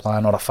 3-year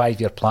plan or a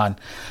 5-year plan.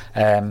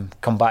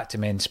 Come back to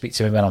me and speak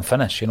to me when I'm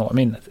finished. You know what I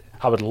mean?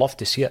 I would love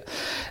to see it.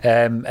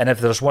 And if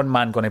there's one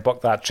man going to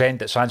buck that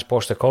trend, it's Ange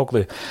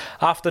Postecoglou.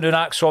 Afternoon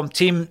Axom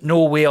team,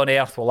 no way on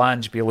earth will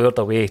Ange be lured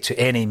away to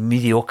any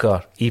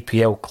mediocre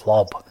EPL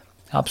club.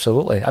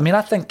 Absolutely. I mean,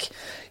 I think,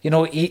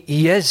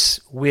 he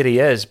is where he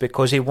is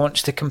because he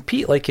wants to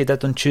compete like he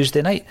did on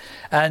Tuesday night.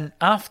 And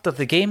after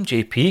the game,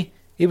 JP,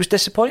 he was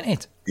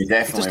disappointed. He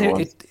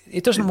definitely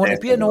he doesn't want to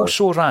be an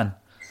also-ran.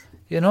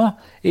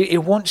 He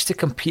wants to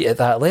compete at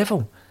that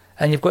level.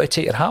 And you've got to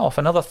take your hat off.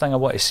 Another thing I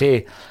want to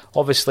say,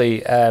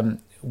 obviously,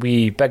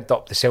 we bigged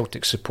up the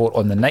Celtic support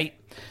on the night.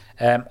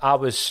 I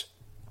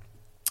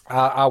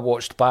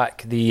watched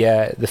back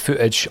the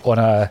footage on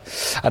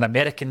an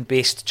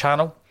American-based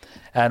channel,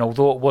 and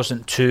although it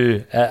wasn't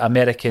two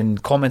American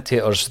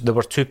commentators, there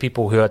were two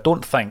people who I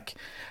don't think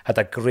had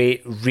a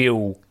great,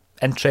 real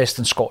interest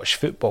in Scottish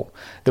football.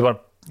 They were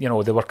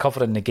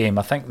covering the game.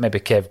 I think maybe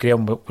Kev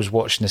Graham was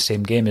watching the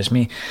same game as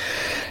me.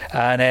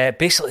 And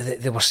basically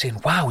they were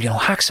saying, wow,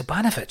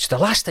 Haksabanovic, the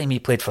last time he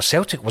played for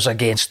Celtic was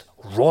against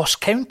Ross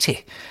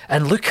County.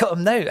 And look at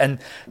him now. And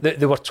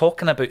they were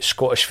talking about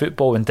Scottish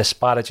football in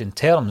disparaging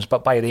terms.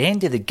 But by the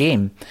end of the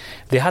game,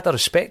 they had a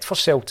respect for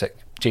Celtic,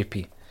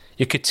 JP.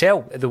 You could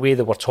tell the way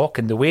they were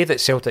talking, the way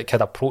that Celtic had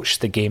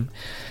approached the game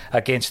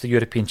against the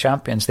European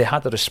champions. They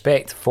had a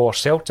respect for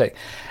Celtic.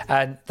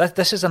 And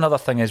this is another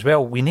thing as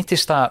well. We need to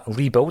start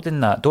rebuilding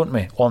that, don't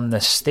we, on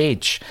this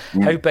stage?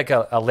 How big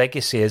a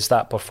legacy is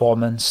that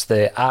performance,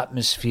 the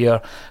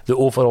atmosphere, the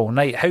overall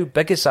night? How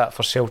big is that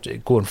for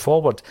Celtic going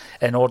forward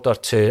in order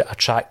to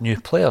attract new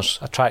players,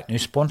 attract new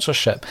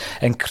sponsorship,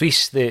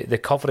 increase the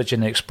coverage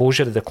and the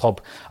exposure of the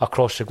club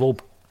across the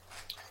globe?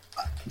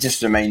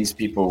 Just reminds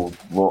people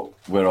what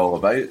we're all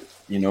about.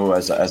 You know,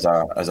 as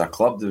a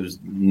club, there was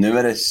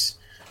numerous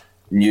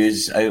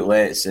news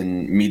outlets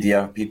and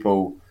media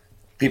people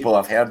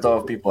I've heard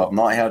of, people I've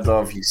not heard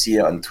of. You see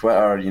it on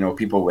Twitter. You know,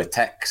 people with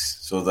ticks,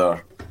 so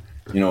they're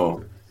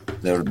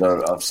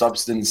of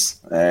substance,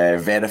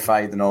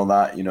 verified and all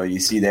that. You know, you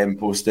see them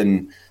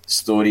posting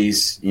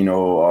stories, you know,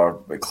 or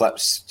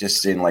clips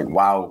just saying like,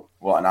 "Wow,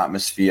 what an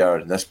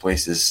atmosphere! This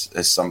place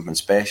is something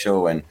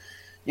special." And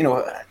you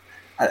know,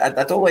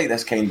 I don't like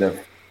this kind of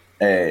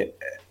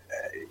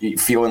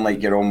feeling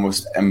like you're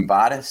almost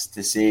embarrassed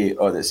to say,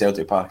 "Oh, that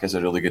Celtic Park is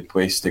a really good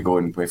place to go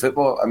and play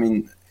football." I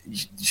mean, you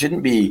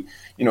shouldn't be.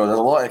 You know, there's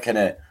a lot of kind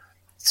of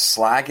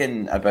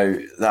slagging about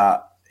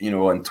that, you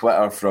know, on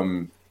Twitter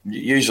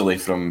usually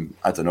from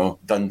I don't know,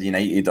 Dundee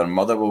United or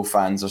Motherwell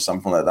fans or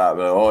something like that.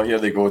 Where, oh, here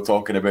they go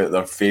talking about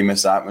their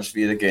famous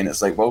atmosphere again.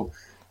 It's like, well,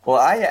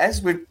 it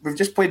is. We've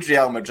just played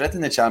Real Madrid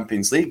in the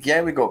Champions League.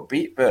 Yeah, we got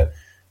beat, but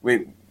we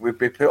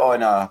put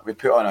on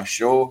a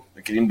show.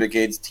 The Green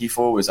Brigade's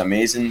tifo was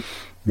amazing.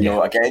 You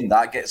know, again,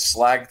 that gets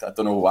slagged. I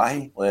don't know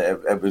why.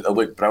 It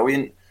looked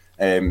brilliant,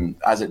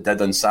 as it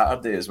did on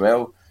Saturday as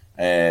well.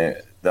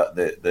 With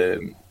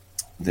the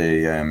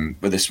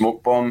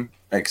smoke bomb,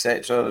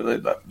 etc.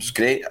 That was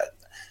great.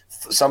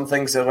 Some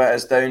things that let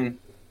us down,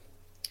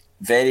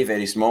 very,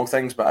 very small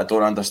things, but I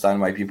don't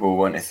understand why people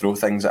want to throw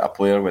things at a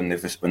player when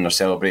they're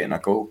celebrating a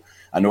goal.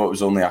 I know it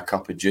was only a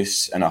cup of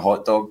juice and a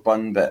hot dog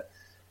bun, but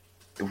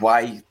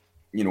why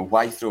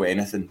throw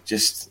anything?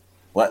 Just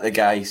let the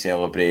guy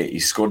celebrate.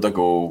 He's scored a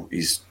goal.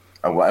 He's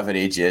at whatever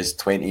age he is,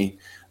 20.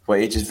 What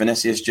age is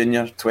Vinicius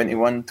Junior?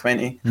 21,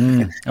 20?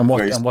 And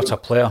what a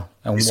player!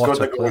 He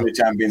scored a goal in the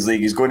Champions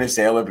League. He's going to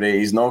celebrate.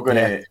 He's not going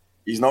to.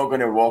 He's not going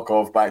to walk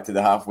off back to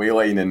the halfway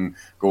line and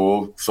go,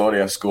 "Oh,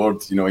 sorry, I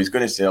scored." You know, he's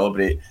going to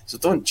celebrate. So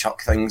don't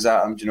chuck things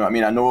at him. Do you know what I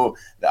mean? I know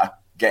that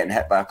getting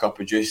hit by a cup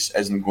of juice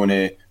isn't going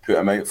to put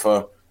him out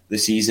for the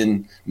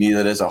season.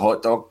 Neither is a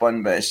hot dog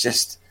bun. But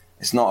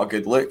it's not a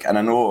good look. And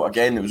I know,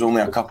 again, it was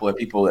only a couple of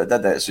people that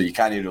did it, so you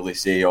can't really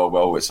say, "Oh,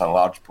 well, it's a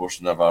large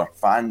portion of our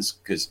fans,"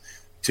 because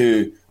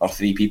 2 or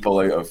 3 people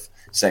out of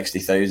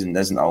 60,000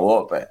 isn't a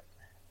lot, but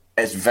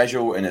it's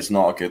visual and it's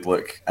not a good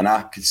look. And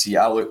I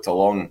looked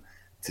along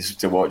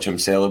to watch him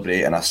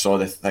celebrate, and I saw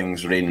the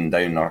things raining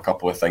down, or a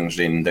couple of things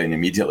raining down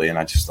immediately, and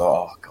I just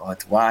thought, oh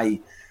God,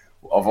 why?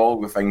 Of all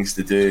the things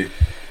to do,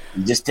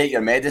 you just take your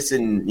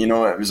medicine. You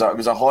know, it was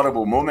a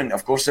horrible moment.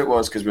 Of course it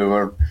was, because we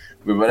were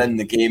in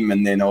the game,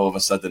 and then all of a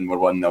sudden we're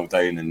 1-0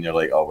 down, and you're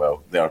like, oh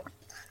well,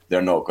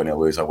 they're not going to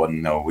lose a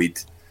 1-0 lead.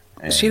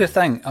 See, the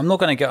thing, I'm not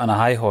going to get on a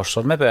high horse,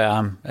 or maybe I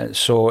am.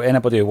 So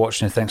anybody who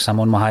watching who thinks I'm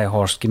on my high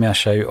horse, give me a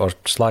shout or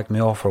slag me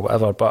off or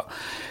whatever. But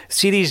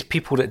see these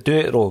people that do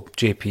it though,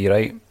 JP,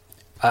 right?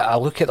 I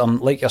look at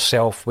them like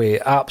yourself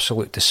with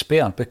absolute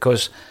despair,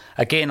 because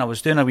again, I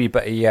was doing a wee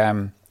bit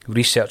of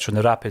research on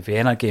the Rapid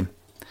Vienna game.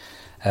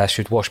 I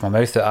should wash my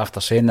mouth out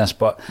after saying this,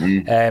 but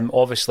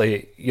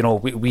obviously, you know,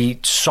 we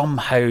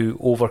somehow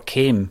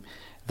overcame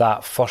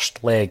that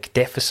first leg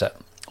deficit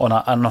on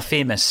a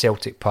famous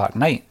Celtic Park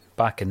night.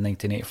 Back in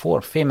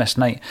 1984, famous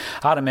night.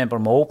 I remember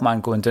my old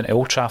man going down to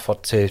Old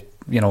Trafford to,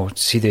 you know,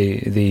 see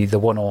the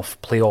one-off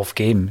playoff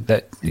game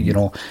that, you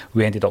know,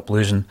 we ended up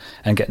losing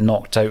and getting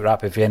knocked out.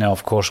 Rapid Vienna,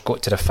 of course,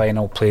 got to the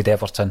final, played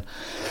Everton,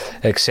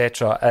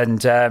 etc.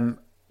 And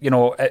you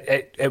know,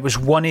 it was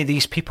one of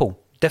these people,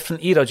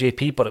 different era,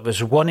 JP, but it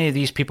was one of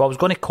these people. I was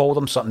going to call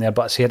them something there,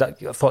 but I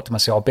thought to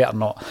myself, I better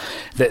not.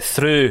 That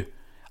threw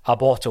a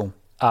bottle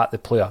at the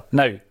player.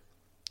 Now,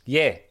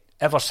 yeah.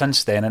 Ever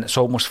since then, and it's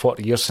almost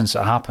 40 years since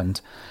it happened,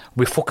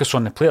 we focus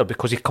on the player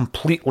because he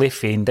completely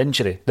feigned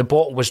injury. The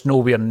bottle was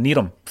nowhere near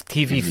him.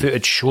 TV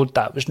footage showed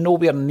that. It was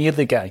nowhere near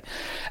the guy.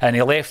 And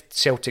he left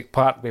Celtic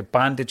Park with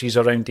bandages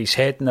around his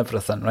head and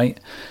everything, right?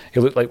 He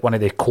looked like one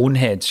of the cone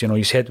heads. You know,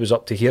 his head was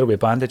up to here with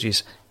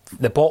bandages.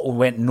 The bottle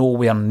went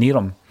nowhere near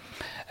him.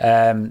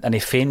 And he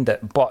feigned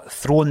it. But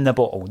throwing the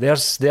bottle,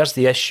 there's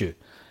the issue.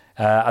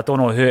 I don't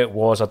know who it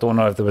was. I don't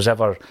know if there was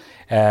ever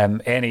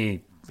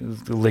any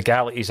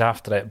legalities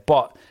after it,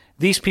 but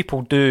these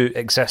people do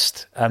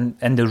exist, and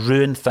they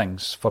ruin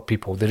things for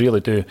people. They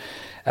really do.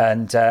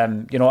 And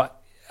you know,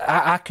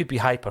 I could be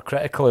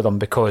hypercritical of them,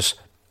 because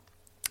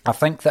I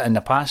think that in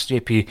the past,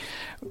 JP,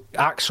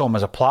 Axom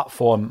as a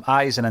platform,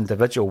 I as an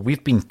individual,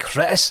 we've been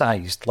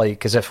criticised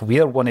like as if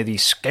we're one of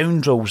these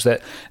scoundrels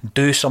that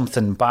do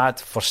something bad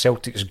for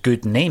Celtic's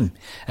good name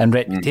and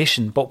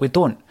reputation, but we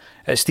don't.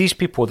 It's these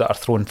people that are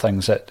throwing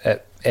things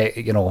at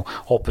you know,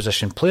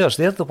 opposition players.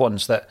 They're the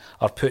ones that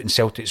are putting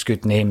Celtic's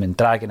good name and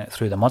dragging it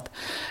through the mud.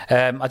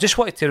 I just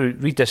wanted to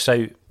read this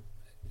out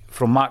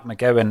from Mark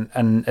McGowan,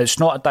 and it's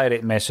not a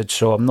direct message,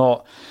 so I'm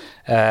not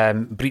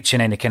breaching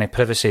any kind of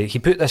privacy. He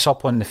put this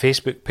up on the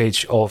Facebook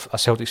page of A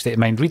Celtic State of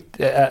Mind. Read,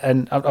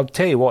 and I'll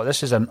tell you what,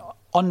 this is an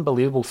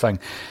unbelievable thing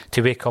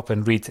to wake up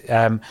and read.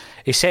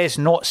 He says,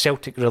 not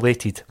Celtic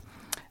related,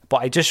 but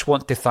I just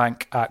want to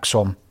thank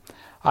Axom.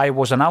 I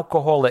was an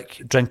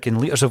alcoholic, drinking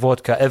litres of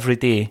vodka every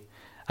day.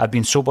 I've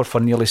been sober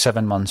for nearly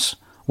 7 months.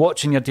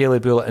 Watching your daily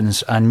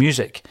bulletins and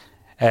music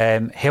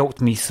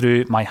helped me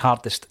through my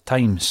hardest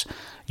times.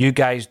 You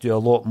guys do a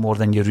lot more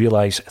than you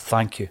realise.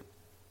 Thank you.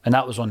 And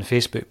that was on the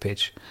Facebook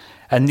page.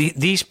 And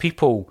these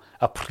people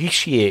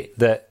appreciate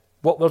that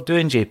what we're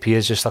doing, JP,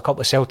 is just a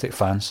couple of Celtic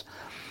fans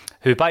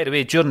who, by the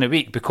way, during the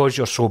week, because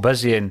you're so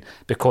busy and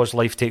because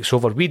life takes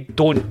over, we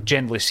don't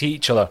generally see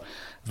each other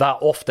that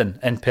often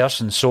in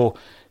person. So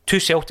 2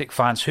 Celtic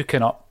fans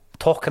hooking up,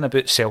 talking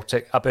about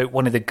Celtic, about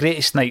one of the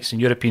greatest nights in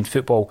European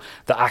football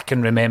that I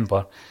can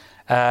remember.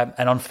 And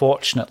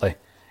unfortunately,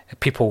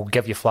 people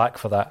give you flack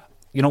for that.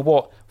 You know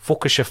what?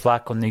 Focus your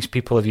flack on these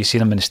people if you see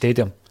them in the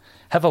stadium.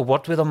 Have a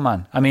word with them,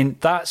 man. I mean,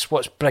 that's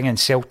what's bringing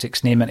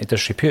Celtic's name into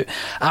disrepute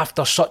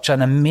after such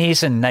an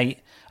amazing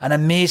night, an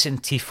amazing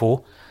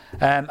tifo.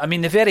 I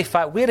mean, the very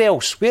fact, where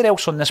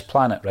else on this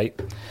planet, right,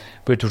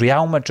 would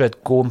Real Madrid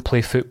go and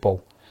play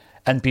football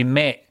and be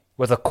met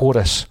with a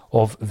chorus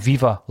of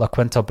Viva la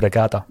Quinta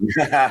Brigada,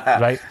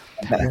 right?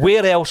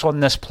 Where else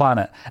on this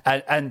planet?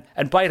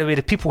 And by the way,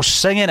 the people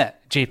singing it,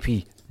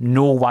 JP,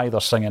 know why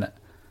they're singing it.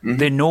 Mm-hmm.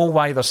 They know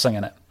why they're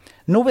singing it.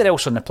 Nowhere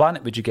else on the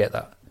planet would you get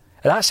that.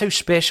 And that's how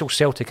special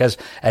Celtic is.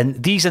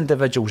 And these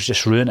individuals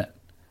just ruin it.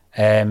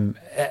 And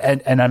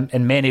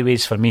in many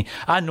ways for me.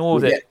 I know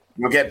that...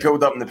 We'll get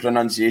pulled up in the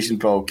pronunciation,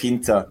 Paul.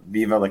 Quinta,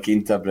 Viva la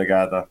Quinta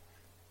Brigada.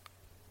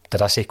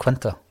 Did I say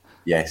Quinta?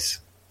 Yes.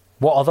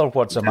 What other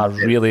words am I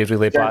really,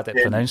 really bad at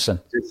pronouncing?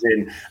 Just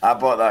saying, I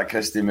bought that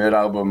Christy Moore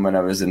album when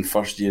I was in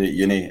first year at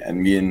uni,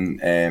 and me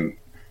and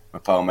my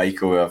pal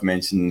Michael, who I've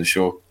mentioned in the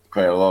show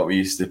quite a lot, we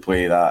used to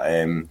play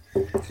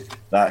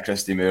that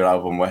Christy Moore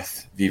album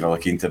with Viva la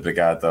Quinta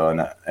Brigada on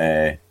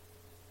it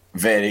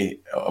very,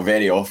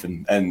 very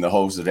often in the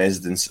halls of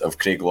residence of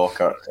Craig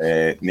Lockhart,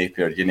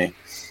 Napier Uni,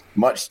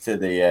 much to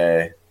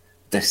the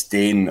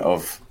disdain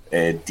of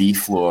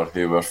D-Floor,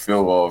 who were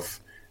full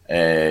of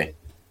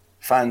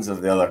fans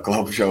of the other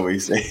club, shall we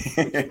say,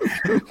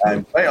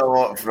 and quite a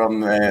lot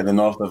from the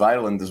north of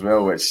Ireland as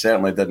well, which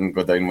certainly didn't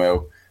go down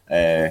well.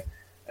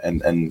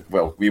 And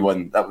well, we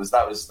won. That was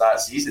that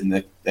season,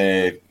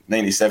 the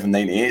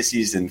 97-98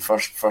 season,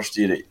 first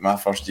year at my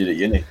first year at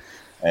uni.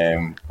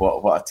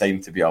 What a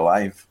time to be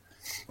alive!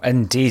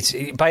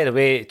 Indeed. By the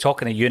way,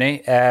 talking of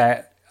uni,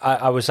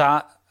 I was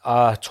at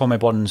Tommy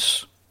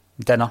Burns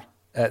dinner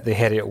at the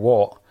Heriot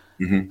Watt.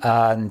 Mm-hmm.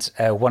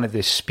 And one of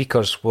the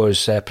speakers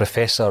was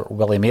Professor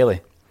Willie Maley.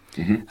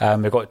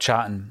 Mm-hmm. We got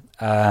chatting,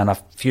 and a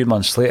few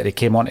months later he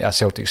came on to A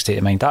Celtic State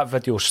of Mind. That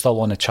video's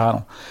still on the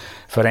channel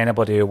for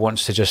anybody who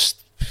wants to just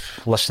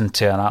listen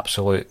to an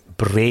absolute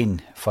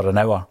brain for an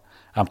hour.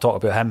 I'm talking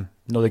about him,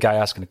 not the guy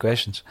asking the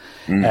questions.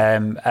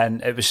 Mm.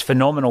 And it was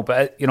phenomenal.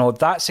 But, you know,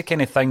 that's the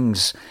kind of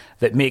things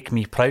that make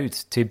me proud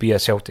to be a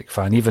Celtic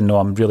fan, even though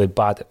I'm really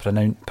bad at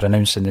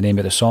pronouncing the name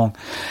of the song.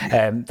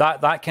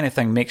 That kind of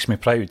thing makes me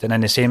proud. And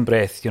in the same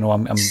breath, you know,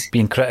 I'm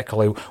being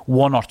critical of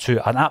one or two,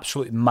 an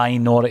absolute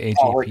minority.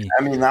 JP,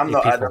 I mean,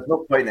 there's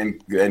no point in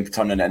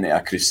turning it into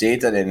a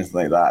crusade or anything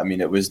like that. I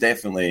mean, it was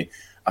definitely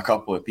a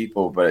couple of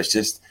people, but it's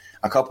just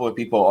a couple of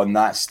people on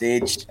that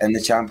stage in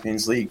the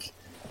Champions League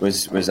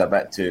was a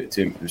bit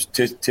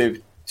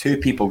two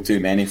people too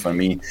many for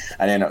me.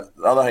 And then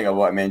the other thing I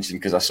want to mention,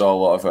 because I saw a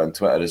lot of it on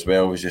Twitter as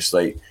well, was just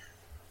like,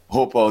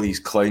 hope all these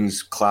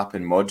clowns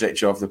clapping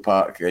Modric off the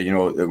park. You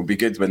know, it will be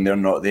good when they're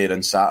not there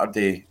on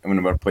Saturday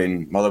when we're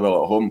playing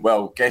Motherwell at home.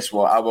 Well, guess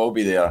what? I will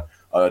be there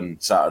on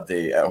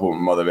Saturday at home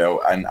at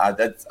Motherwell, and I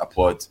did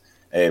applaud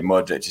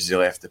Modric as he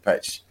left the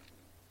pitch,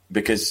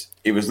 because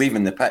he was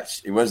leaving the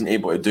pitch. He wasn't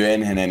able to do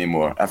anything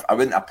anymore. I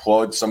wouldn't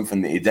applaud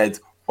something that he did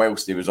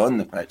whilst he was on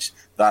the pitch.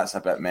 That's a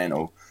bit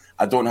mental.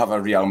 I don't have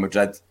a Real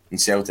Madrid and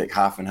Celtic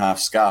half and half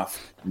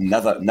scarf.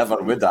 Never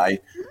would I.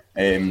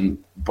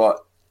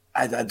 But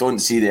I don't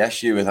see the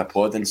issue with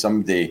applauding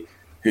somebody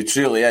who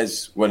truly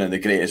is one of the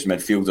greatest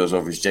midfielders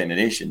of his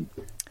generation.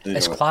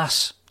 It's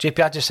class.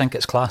 JP, I just think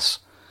it's class.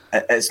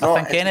 It's not.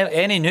 I think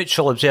any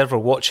neutral observer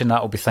watching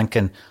that will be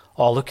thinking,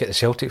 oh, look at the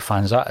Celtic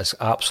fans, that is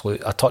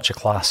absolute a touch of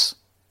class.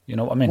 You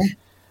know what I mean?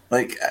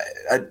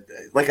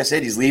 Like I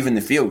said, he's leaving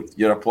the field.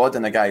 You're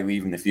applauding a guy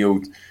leaving the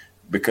field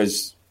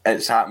because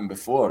it's happened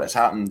before. It's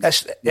happened.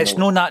 It's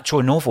no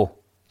Nacho Novo.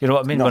 You know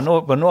what I mean? No.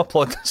 We're not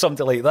applauding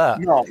somebody like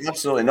that. No,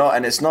 absolutely not.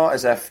 And it's not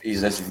as if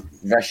he's this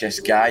vicious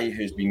guy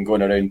who's been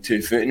going around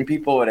 2-footing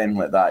people or anything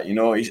like that. You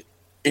know, he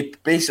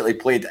basically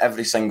played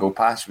every single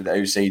pass with the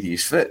outside of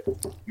his foot.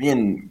 Me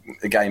and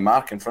the guy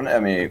Mark in front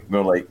of me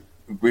were like,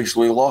 we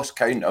lost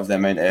count of the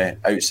amount of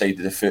outside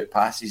of the foot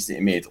passes that he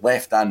made,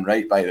 left and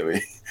right, by the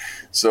way.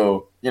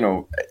 So, you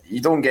know, you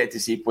don't get to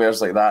see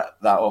players like that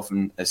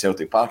often at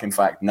Celtic Park. In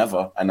fact,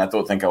 never. And I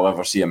don't think I'll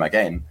ever see him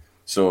again.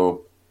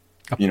 So,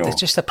 you know,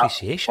 it's just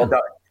appreciation.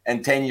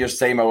 in 10 years'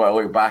 time, I want to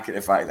look back at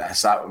the fact that I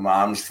sat with my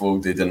arms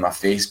folded and my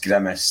face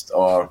grimaced,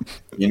 or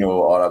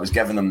I was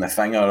giving them the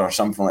finger or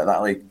something like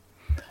that.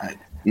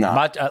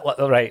 Nah.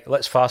 Right,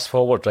 let's fast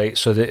forward, right?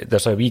 So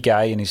there's a wee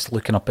guy and he's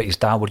looking up at his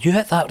dad. Were you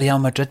at that Real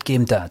Madrid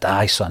game, Dad?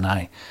 Aye, son,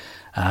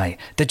 aye.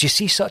 Did you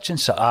see such and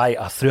such? Aye,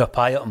 I threw a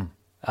pie at him.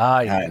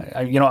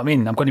 Aye. You know what I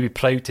mean? I'm going to be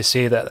proud to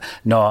say that,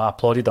 no, I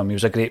applauded him. He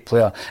was a great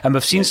player. And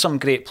we've seen some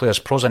great players.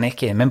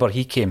 Prosanecki, remember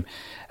he came.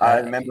 I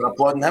remember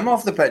applauding him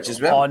off the pitch as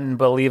well.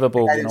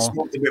 Unbelievable, the guy that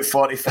smoked about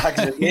 40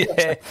 fags a day.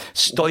 Yeah.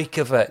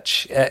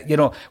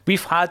 Stojkovic.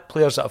 We've had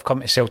players that have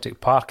come to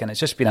Celtic Park and it's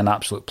just been an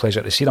absolute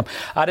pleasure to see them.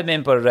 I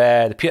remember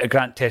the Peter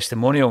Grant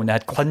testimonial, and they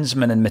had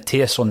Klinsmann and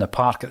Matthias on the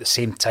park at the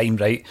same time,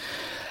 right?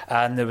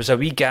 And there was a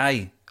wee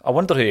guy. I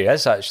wonder who he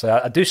is, actually.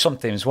 I do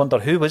sometimes wonder,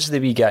 who was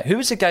the wee guy? Who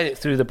was the guy that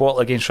threw the bottle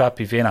against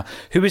Rapid Vienna?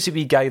 Who was the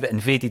wee guy that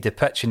invaded the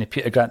pitch in the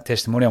Peter Grant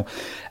testimonial?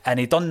 And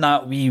he done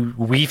that wee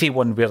weavy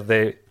one where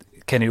the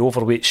kind of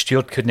overweight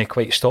steward couldn't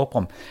quite stop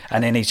him.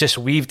 And then he just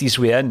weaved his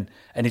way in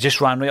and he just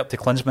ran right up to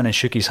Klinsmann and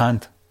shook his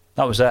hand.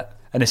 That was it.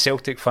 And the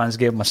Celtic fans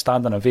gave him a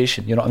standing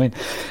ovation, you know what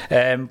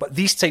I mean? But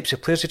these types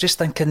of players, you're just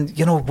thinking,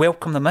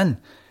 welcome them in.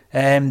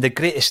 The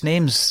greatest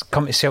names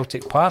come to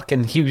Celtic Park,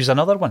 and he was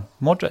another one.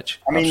 Modric,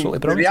 absolutely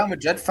brilliant. The Real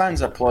Madrid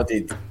fans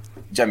applauded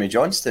Jimmy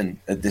Johnston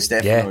at the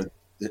Stefano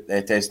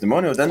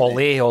testimonial, didn't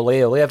they?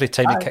 Ole, every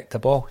time he kicked the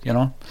ball,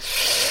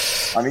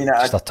 I mean,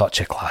 just a touch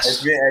of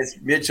class. It's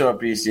mutual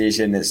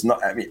appreciation. It's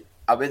not. I mean,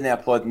 I wouldn't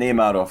applaud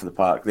Neymar off the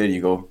park. There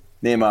you go.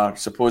 Neymar,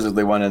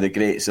 supposedly one of the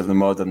greats of the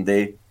modern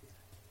day.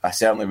 I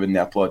certainly wouldn't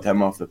applaud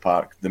him off the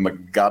park,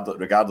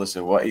 regardless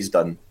of what he's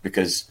done,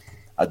 because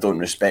I don't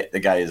respect the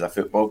guy as a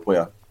football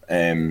player.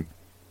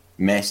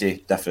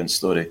 Messi, different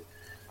story,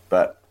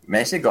 but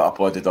Messi got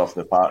applauded off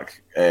the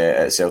park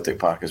at Celtic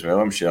Park as well,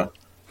 I'm sure.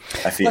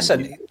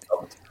 Listen,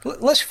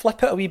 let's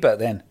flip it a wee bit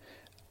then.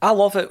 I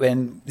love it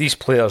when these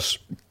players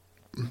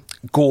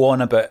go on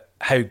about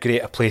how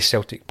great a place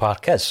Celtic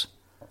Park is.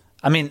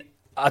 I mean,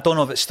 I don't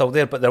know if it's still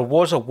there, but there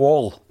was a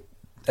wall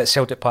at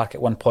Celtic Park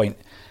at one point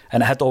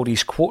and it had all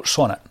these quotes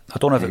on it. I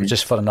don't know if it was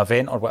just for an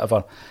event or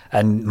whatever.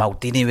 And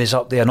Maldini was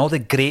up there and all the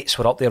greats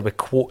were up there with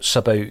quotes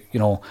about,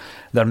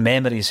 their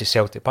memories of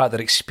Celtic Park,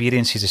 their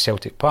experiences of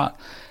Celtic Park.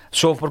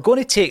 So if we're going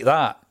to take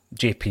that,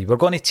 JP, we're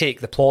going to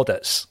take the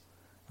plaudits,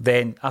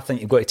 then I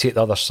think you've got to take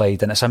the other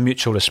side, and it's a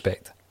mutual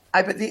respect.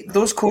 But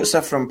those quotes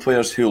are from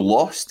players who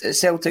lost at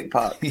Celtic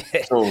Park. Yeah.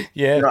 So,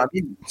 yeah. You know what I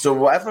mean? So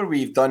whatever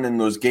we've done in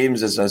those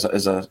games as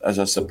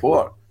a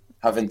support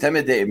have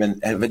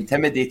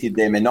intimidated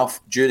them enough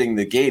during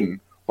the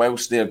game,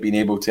 whilst they've been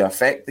able to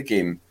affect the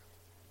game,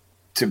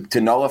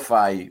 to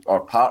nullify or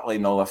partly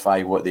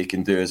nullify what they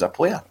can do as a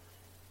player.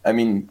 I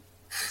mean,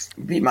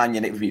 we beat Man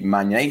United,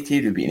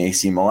 we've beaten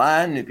AC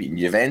Milan, we've beaten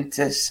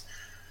Juventus,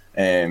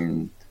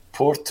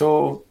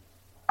 Porto,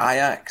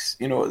 Ajax.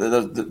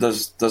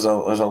 There's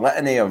a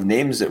litany of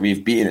names that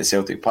we've beaten at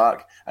Celtic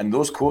Park, and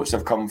those quotes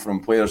have come from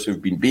players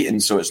who've been beaten.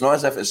 So it's not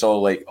as if it's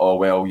all like, oh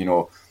well,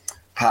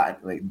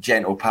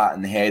 gentle pat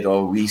on the head.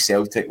 Oh, we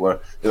Celtic they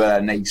were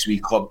a nice wee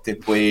club to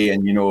play,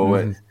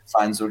 and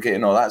fans were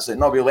getting all that. So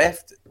no, we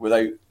left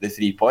without the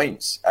 3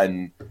 points,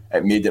 and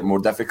it made it more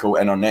difficult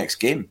in our next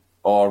game.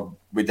 Or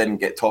we didn't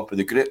get top of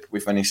the group, we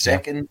finished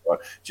second, or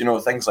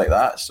things like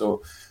that.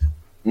 So,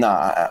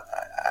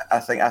 I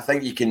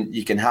think you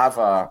can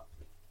have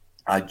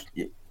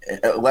it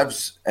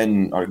lives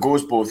in, or it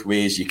goes both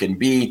ways. You can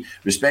be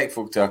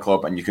respectful to a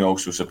club, and you can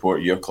also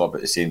support your club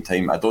at the same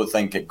time. I don't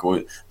think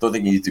you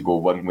need to go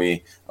one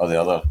way or the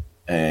other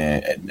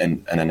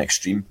in an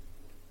extreme.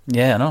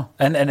 Yeah, I know.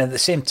 And at the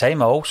same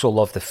time, I also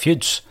love the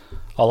feuds.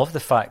 I love the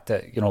fact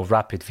that,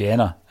 Rapid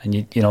Vienna, and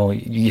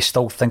you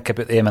still think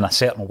about them in a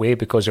certain way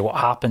because of what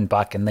happened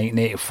back in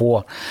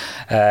 1984.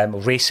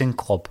 Racing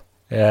Club,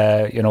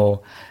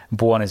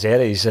 Buenos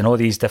Aires, and all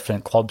these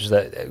different clubs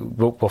that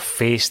were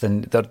faced,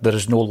 and there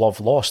is no love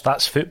lost.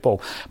 That's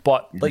football.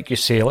 But like you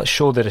say, let's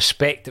show the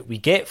respect that we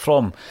get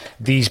from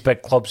these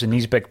big clubs and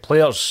these big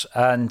players.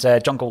 And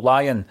Jungle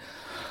Lion,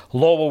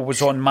 Lowell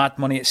was on mad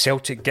money at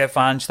Celtic. Give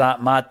Ange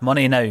that mad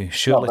money now.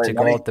 Surely to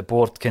God the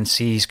board can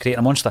see he's creating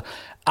a monster.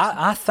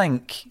 I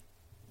think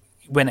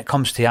when it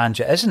comes to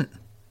Ange, it isn't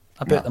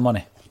about the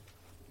money.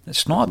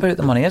 It's not about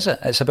the money, is it?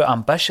 It's about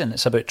ambition.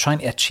 It's about trying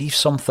to achieve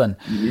something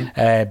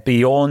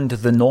beyond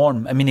the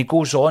norm. I mean, he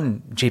goes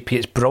on, JP,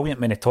 it's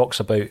brilliant when he talks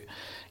about,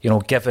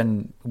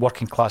 giving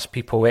working class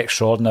people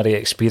extraordinary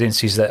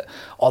experiences that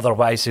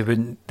otherwise they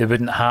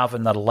wouldn't have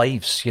in their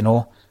lives,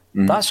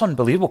 That's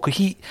unbelievable.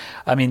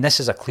 This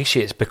is a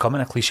cliche, it's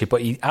becoming a cliche,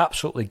 but he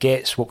absolutely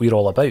gets what we're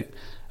all about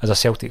as a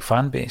Celtic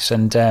fan base.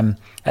 And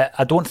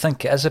I don't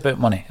think it is about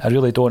money. I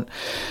really don't.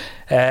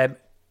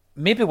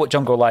 Maybe what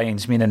Jungle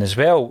Lion's meaning as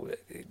well,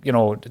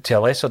 to a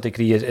lesser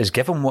degree, is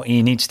give him what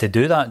he needs to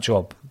do that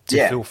job,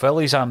 to fulfil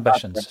his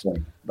ambitions.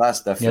 That's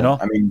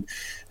different.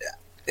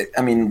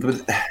 I mean,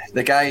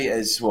 the guy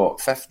is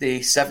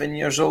 57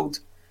 years old.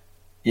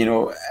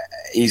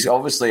 He's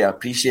obviously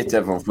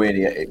appreciative of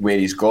where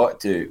he's got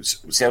to.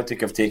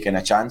 Celtic have taken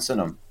a chance on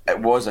him.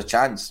 It was a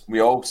chance. We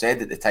all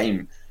said at the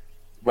time,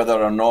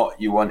 whether or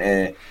not you want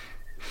to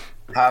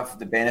have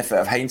the benefit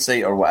of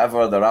hindsight or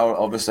whatever,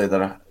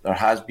 there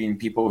has been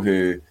people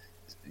who,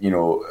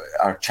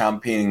 are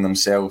championing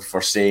themselves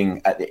for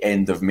saying at the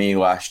end of May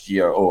last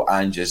year,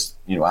 Ange is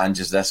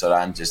this or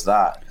Ange is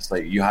that. It's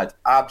like you had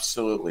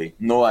absolutely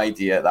no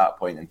idea at that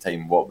point in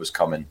time what was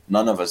coming.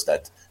 None of us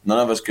did. None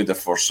of us could have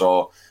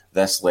foresaw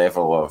this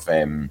level of,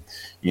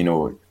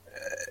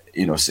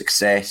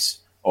 success,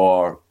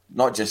 or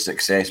not just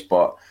success,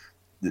 but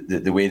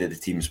the way that the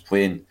team's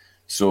playing.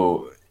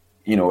 So,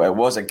 it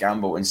was a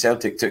gamble, and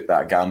Celtic took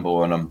that gamble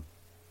on him.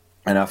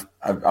 And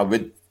I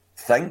would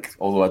think,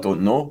 although I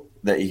don't know,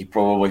 that he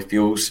probably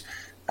feels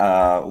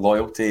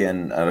loyalty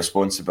and a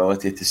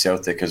responsibility to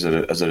Celtic as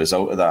a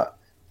result of that,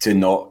 to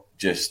not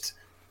just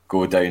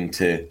go down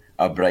to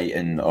a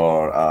Brighton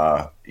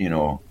or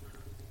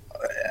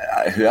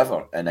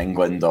whoever in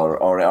England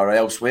or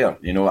elsewhere.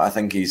 I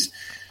think he's,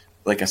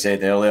 like I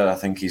said earlier, I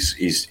think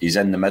he's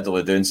in the middle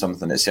of doing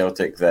something at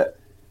Celtic that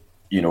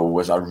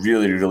was a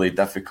really, really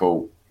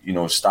difficult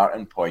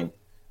starting point,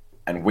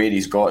 and where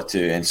he's got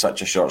to in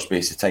such a short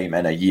space of time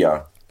in a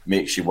year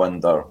makes you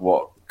wonder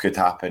what could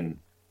happen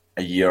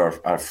a year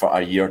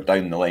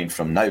down the line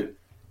from now.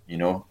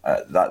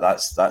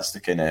 That's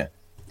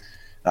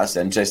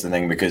the interesting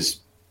thing,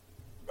 because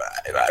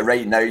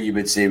right now you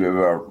would say we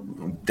were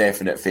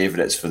definite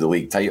favourites for the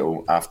league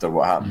title after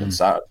what happened on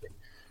Saturday.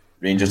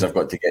 Rangers have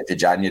got to get to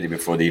January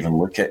before they even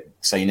look at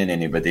signing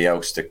anybody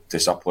else to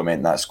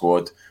supplement that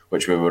squad,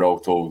 which we were all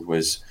told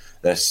was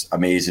this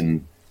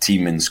amazing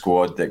team and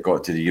squad that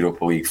got to the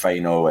Europa League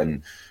final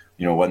and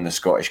won the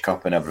Scottish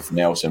Cup and everything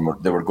else, and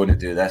they were going to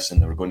do this and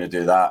they were going to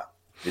do that.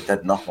 They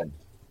did nothing.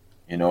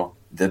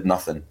 Did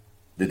nothing.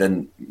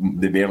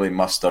 They barely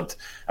mustered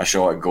a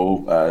shot at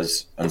goal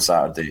as on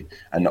Saturday,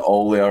 and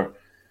all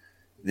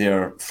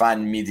their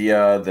fan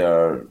media,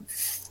 their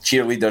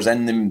cheerleaders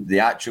in the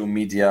actual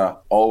media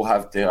all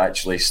have to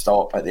actually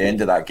stop at the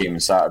end of that game on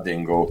Saturday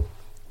and go,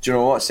 do you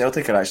know what?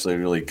 Celtic are actually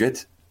really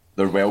good.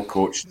 They're well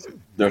coached.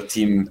 Their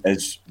team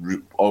is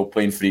all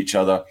playing for each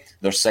other.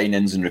 Their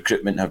signings and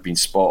recruitment have been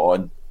spot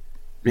on.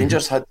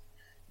 Rangers had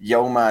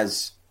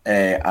Yilmaz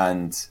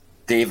and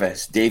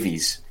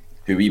Davies,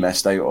 who we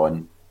missed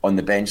out on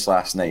the bench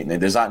last night. Now,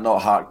 does that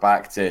not hark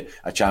back to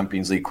a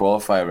Champions League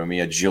qualifier when we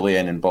had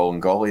Julian and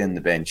Bolingoli on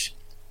the bench?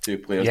 Two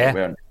players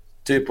that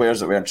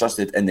weren't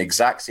trusted in the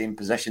exact same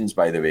positions,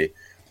 by the way.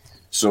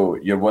 So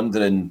you're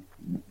wondering,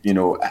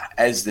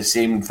 is the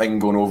same thing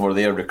going over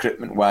there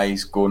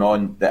recruitment-wise going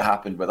on that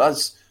happened with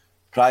us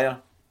prior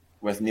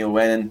with Neil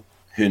Lennon?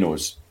 Who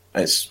knows?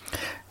 That's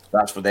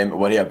for them to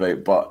worry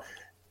about. But,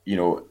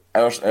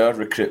 our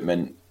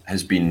recruitment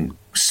has been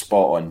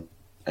spot on,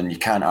 and you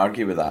can't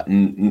argue with that.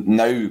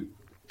 Now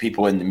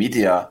people in the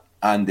media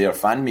and their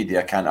fan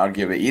media can't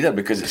argue with it either,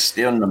 because it's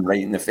staring them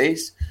right in the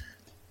face.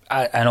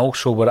 And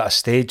also we're at a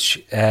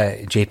stage,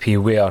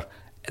 JP, where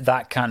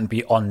that can't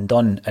be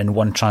undone in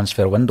one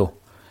transfer window.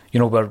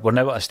 We're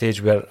now at a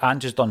stage where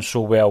Ange has done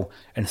so well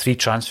in 3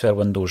 transfer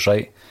windows,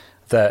 right,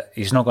 that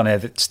he's not going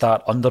to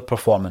start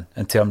underperforming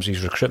in terms of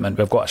his recruitment.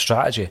 We've got a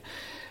strategy.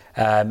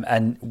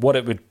 And what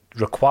it would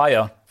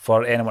require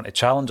for anyone to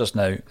challenge us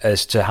now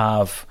is to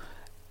have,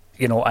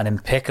 an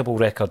impeccable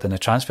record in the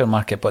transfer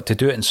market, but to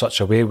do it in such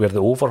a way where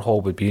the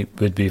overhaul would be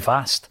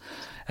vast.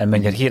 And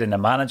when you're hearing the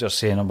manager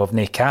saying, we've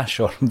no cash,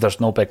 or there's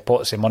no big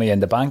pots of money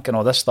in the bank and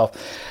all this stuff,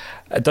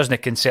 it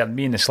doesn't concern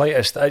me in the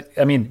slightest. I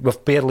mean,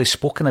 we've barely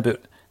spoken about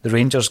the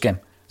Rangers game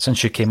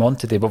since you came on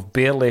today. We've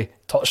barely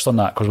touched on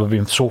that because we've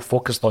been so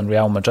focused on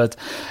Real Madrid,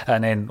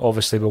 and then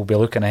obviously we'll be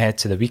looking ahead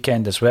to the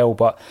weekend as well.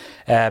 But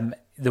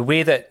the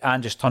way that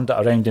Ange just turned it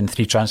around in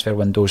 3 transfer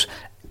windows,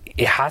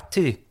 it had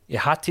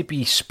to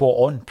be spot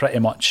on pretty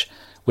much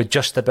with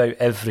just about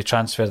every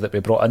transfer that we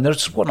brought in.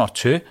 There's one or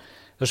two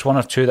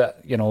that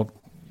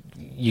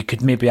you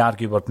could maybe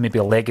argue were maybe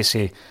a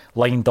legacy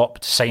lined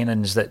up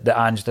signings that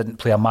Ange didn't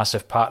play a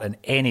massive part in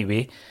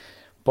anyway,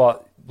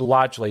 but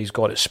largely he's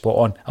got it spot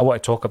on. I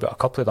want to talk about a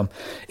couple of them.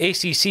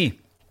 ACC,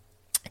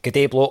 good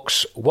day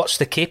blokes, what's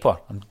the caper?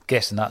 I'm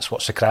guessing that's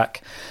what's the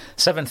crack.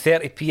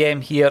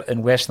 7:30pm here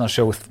in Western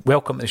Australia.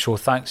 Welcome to the show.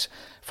 Thanks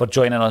for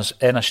joining us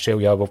in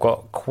Australia. We've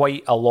got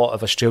quite a lot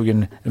of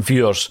Australian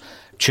viewers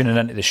tuning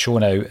into the show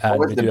now, and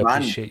we do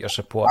appreciate your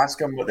support.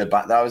 Ask him what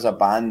that was a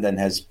band in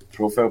his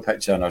profile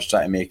picture, and I was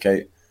trying to make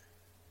out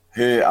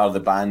who are the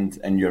band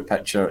in your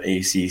picture.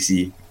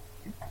 ACC.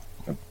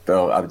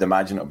 Well, I would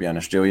imagine it'll be an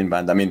Australian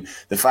band. I mean,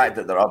 the fact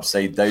that they're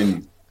upside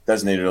down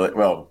doesn't really,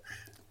 well,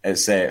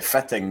 it's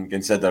fitting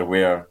consider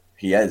where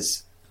he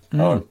is.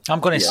 I'm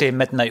going to say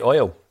Midnight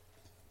Oil.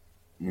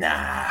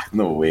 Nah,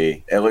 no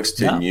way. It looks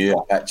too new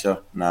a picture.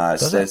 Nah,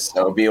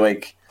 it'll be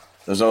like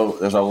there's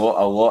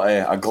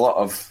a glut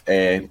of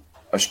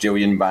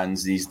Australian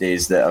bands these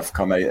days that have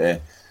come out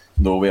of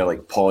nowhere,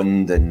 like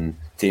Pond and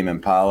Tame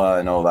Impala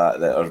and all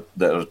that are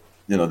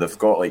they've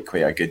got like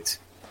quite a good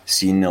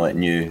seen like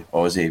new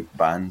Aussie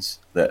bands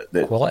that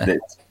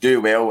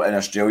do well in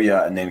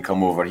Australia and then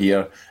come over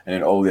here, and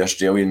then all the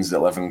Australians that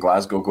live in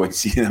Glasgow go and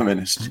see them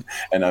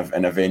in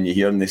a venue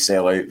here, and they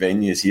sell out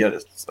venues here.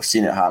 I've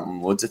seen it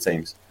happen loads of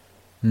times.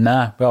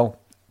 Nah, well,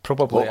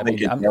 probably.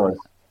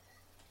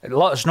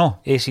 Let us know,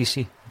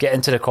 ACC. Get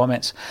into the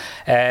comments.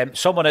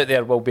 Someone out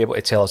there will be able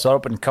to tell us.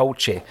 Urban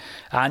Culture,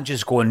 Ange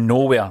is going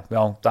nowhere.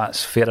 Well,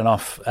 that's fair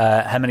enough.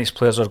 Him and his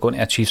players are going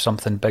to achieve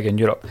something big in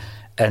Europe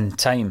in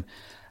time.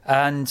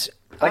 And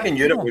I think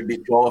Europe would be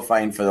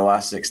qualifying for the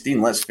last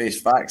 16. Let's face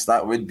facts.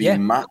 That would be if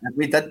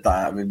we did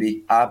that, it would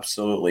be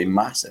absolutely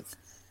massive.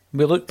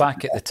 We look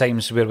back at the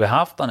times where we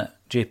have done it,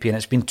 JP, and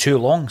it's been too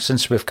long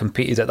since we've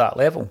competed at that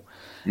level.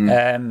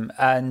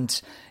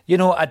 And, you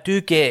know, I do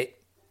get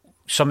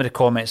some of the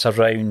comments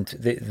around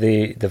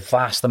the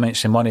vast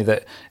amounts of money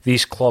that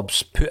these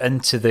clubs put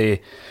into the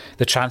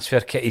transfer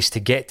kitties to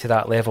get to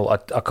that level.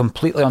 I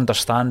completely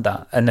understand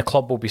that. And the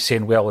club will be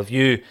saying, well, if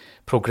you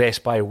progress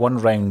by one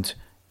round,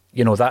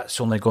 you know, that's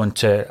only going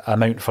to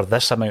amount for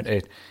this amount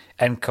of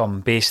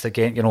income based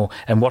again, you know,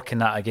 and working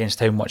that against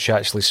how much you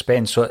actually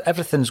spend. So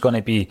everything's going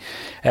to be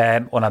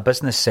on a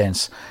business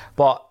sense.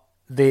 But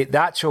the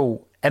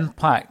actual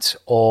impact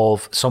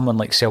of someone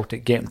like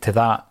Celtic getting to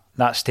that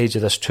stage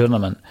of this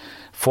tournament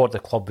for the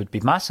club would be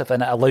massive,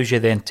 and it allows you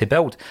then to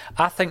build.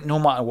 I think no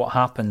matter what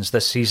happens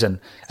this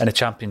season in the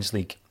Champions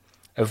League,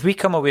 if we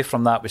come away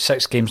from that with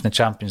 6 games in the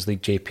Champions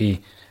League,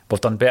 JP,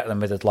 we've done better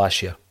than we did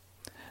last year.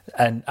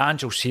 And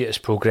Ange will see it as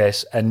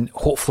progress, and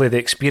hopefully the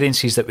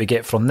experiences that we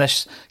get from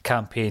this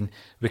campaign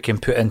we can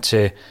put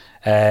into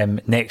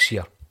next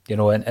year, you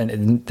know,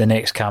 and the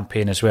next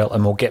campaign as well,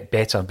 and we'll get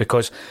better.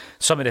 Because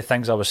some of the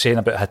things I was saying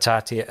about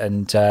Hatate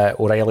and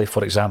O'Reilly,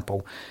 for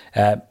example,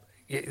 the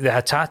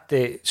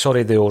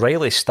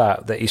O'Reilly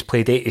stat that he's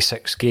played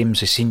 86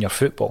 games of senior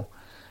football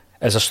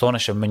is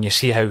astonishing when you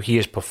see how he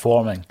is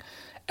performing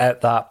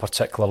at that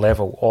particular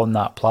level on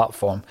that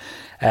platform.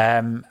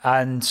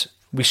 And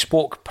we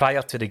spoke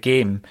prior to the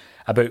game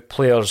about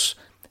players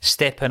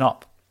stepping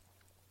up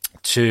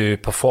to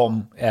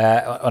perform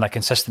on a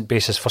consistent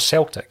basis for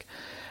Celtic.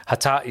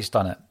 Hatate's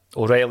done it.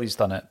 O'Reilly's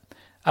done it.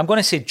 I'm going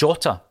to say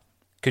Jota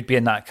could be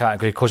in that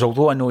category, because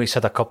although I know he's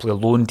had a couple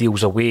of loan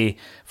deals away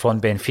from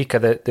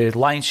Benfica, the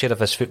lion's share of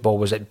his football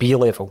was at B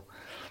level,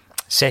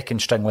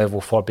 second string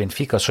level for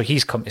Benfica. So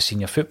he's come to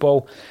senior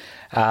football,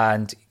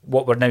 and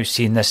what we're now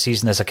seeing this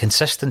season is a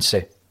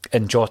consistency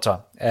in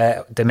Jota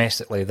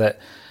domestically that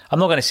I'm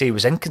not going to say he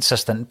was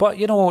inconsistent, but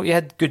you know, he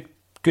had good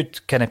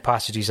kind of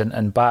passages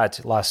and bad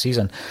last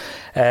season.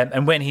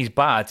 And when he's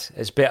bad,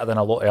 it's better than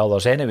a lot of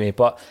others anyway.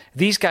 But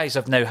these guys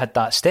have now had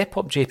that step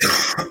up,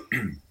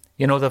 JP.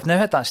 You know, they've now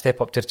had that step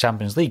up to the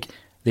Champions League.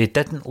 They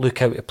didn't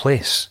look out of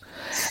place.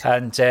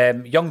 And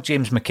young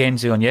James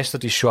McKenzie on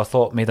yesterday's show, I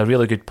thought, made a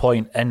really good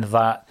point in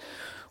that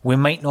we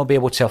might not be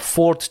able to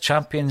afford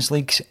Champions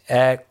League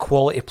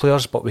quality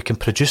players, but we can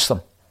produce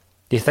them.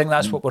 Do you think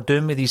that's what we're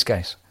doing with these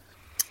guys?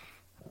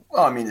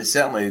 Well, I mean, it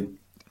certainly,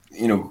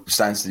 you know,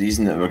 stands to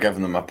reason that we're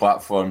giving them a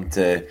platform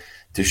to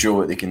show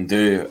what they can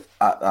do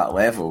at that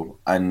level.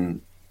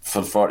 And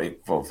for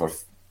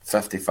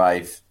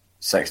 55,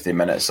 60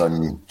 minutes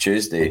on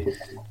Tuesday,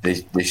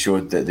 they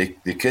showed that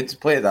they could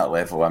play at that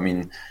level. I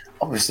mean,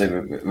 obviously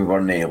we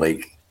weren't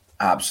like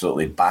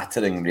absolutely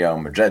battering Real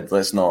Madrid.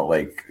 Let's not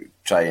like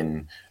try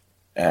and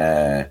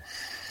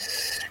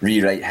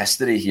rewrite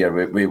history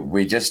here.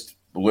 We just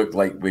looked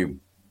like we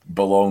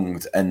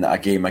belonged in a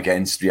game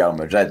against Real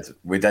Madrid.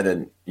 We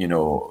didn't, you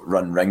know,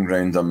 run ring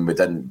round them. We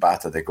didn't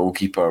batter the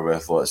goalkeeper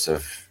with lots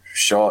of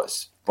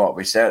shots, but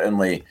we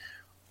certainly,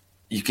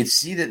 you could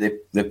see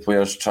that the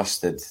players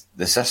trusted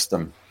the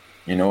system,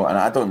 you know, and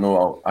I don't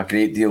know a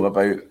great deal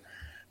about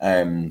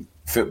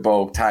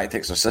football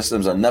tactics or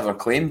systems. I never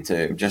claimed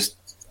to. I'm just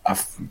a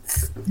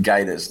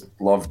guy that's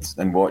loved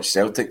and watched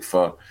Celtic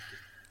for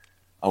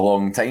a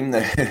long time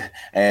now.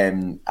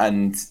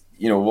 And,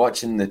 you know,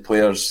 watching the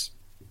players,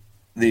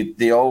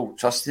 they all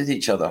trusted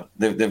each other.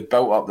 They've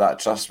built up that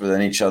trust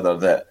within each other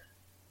that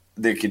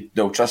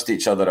they'll trust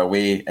each other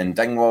away in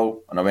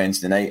Dingwall on a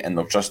Wednesday night, and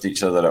they'll trust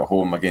each other at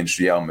home against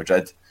Real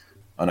Madrid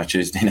on a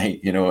Tuesday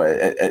night. You know,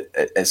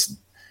 it's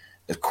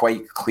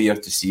quite clear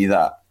to see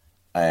that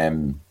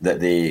that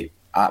they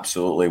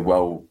absolutely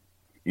will,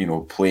 you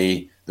know,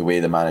 play the way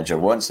the manager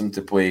wants them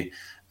to play,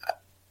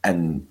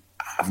 and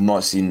I've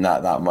not seen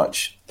that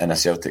much in a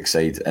Celtic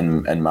side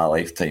in my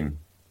lifetime.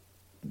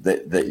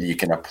 That you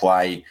can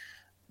apply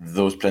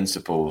those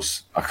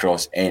principles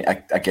across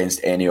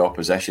against any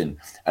opposition.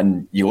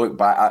 And you look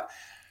back,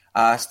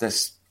 I asked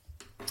this,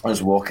 I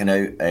was walking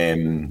out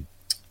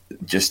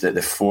just at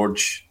the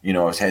Forge, you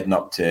know, I was heading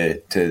up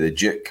to the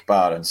Duke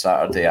bar on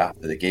Saturday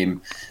after the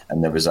game,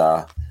 and there was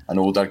an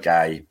older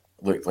guy,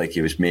 looked like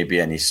he was maybe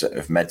in his sort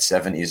of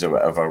mid-70s or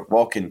whatever,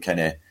 walking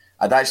kind of,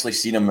 I'd actually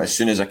seen him as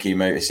soon as I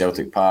came out of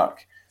Celtic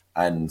Park,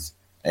 and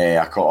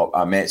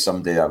I met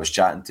somebody that I was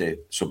chatting to.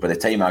 So by the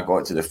time I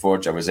got to the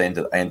Forge, I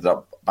ended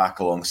up back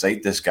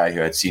alongside this guy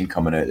who I'd seen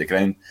coming out of the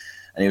ground,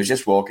 and he was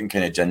just walking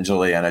kind of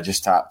gingerly, and I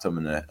just tapped him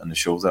on the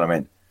shoulder. I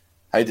went,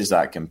 how does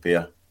that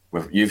compare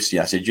with you've seen?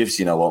 I said, you've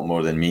seen a lot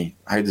more than me.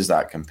 How does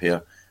that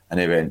compare? And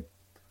he went,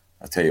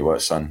 I tell you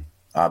what, son,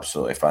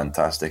 absolutely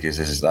fantastic.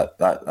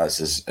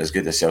 That's as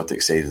good a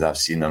Celtic side as I've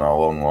seen in a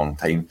long, long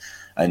time.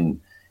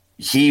 And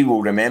he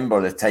will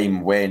remember the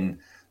time when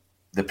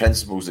the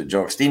principles that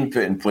Jock Stein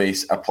put in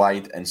place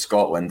applied in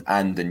Scotland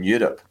and in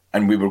Europe.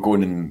 And we were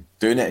going and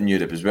doing it in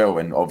Europe as well,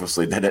 and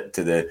obviously did it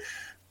to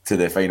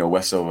the final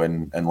whistle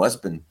in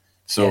Lisbon.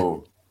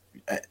 So,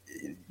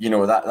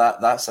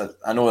 that's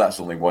I know that's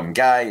only one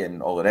guy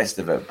and all the rest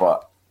of it,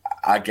 but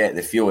I get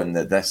the feeling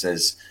that this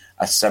is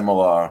a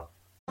similar.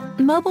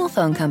 Mobile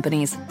phone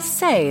companies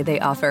say they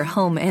offer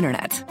home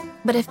internet.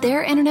 But if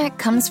their internet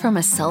comes from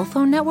a cell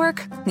phone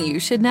network, you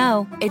should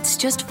know. It's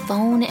just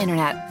phone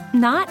internet,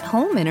 not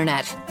home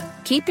internet.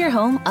 Keep your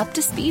home up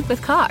to speed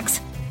with Cox.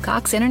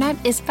 Cox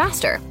internet is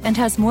faster and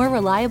has more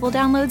reliable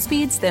download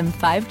speeds than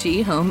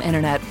 5G home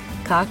internet.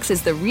 Cox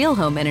is the real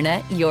home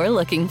internet you're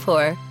looking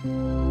for.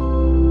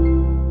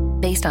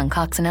 Based on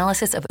Cox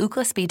analysis of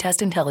Ookla speed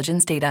test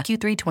intelligence data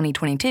Q3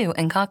 2022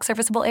 and Cox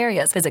serviceable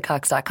areas, visit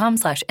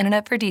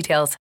cox.com/internet for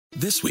details.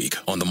 This week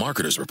on The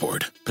Marketer's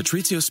Report,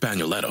 Patrizio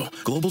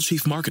Spagnoletto, Global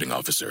Chief Marketing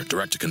Officer,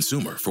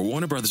 Direct-to-Consumer for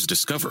Warner Brothers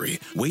Discovery,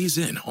 weighs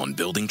in on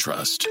building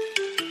trust.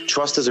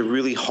 Trust is a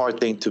really hard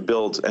thing to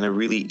build and a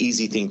really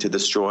easy thing to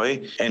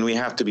destroy, and we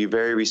have to be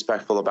very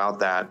respectful about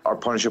that. Our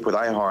partnership with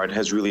iHeart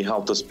has really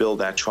helped us build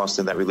that trust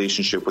and that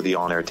relationship with the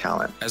on-air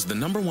talent. As the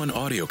 #1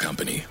 audio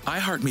company,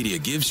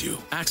 iHeartMedia gives you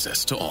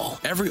access to all.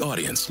 Every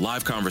audience,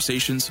 live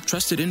conversations,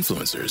 trusted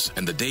influencers,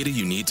 and the data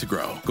you need to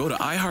grow. Go to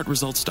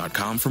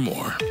iHeartResults.com for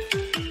more.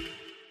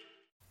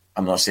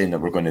 I'm not saying that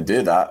we're going to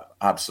do that,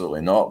 absolutely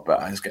not, but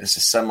it's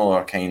a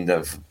similar kind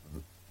of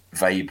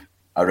vibe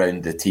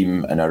around the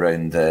team and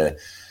around the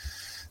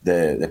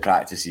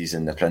practices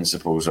and the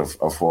principles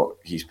of what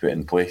he's put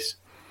in place.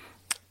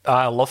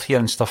 I love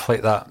hearing stuff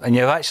like that. And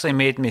you've actually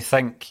made me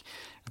think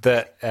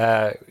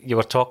that you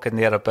were talking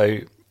there about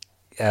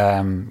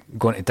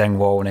going to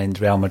Dingwall and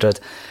then Real Madrid.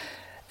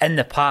 In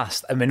the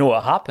past, and we know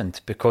it happened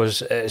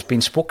because it's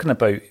been spoken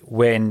about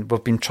when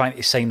we've been trying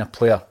to sign a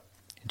player,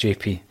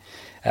 JP,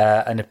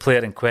 and the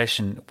player in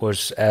question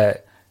was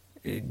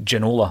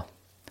Ginola,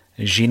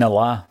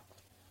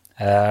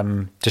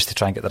 just to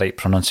try and get the right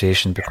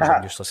pronunciation because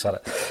I'm useless at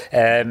it.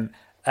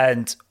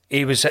 And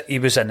he was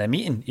in a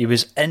meeting. He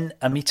was in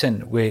a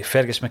meeting with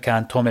Fergus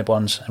McCann, Tommy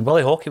Burns, and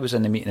Willie Hawkey was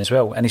in the meeting as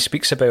well. And he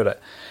speaks about it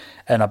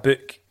in a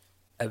book.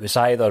 It was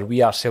either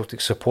We Are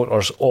Celtic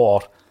Supporters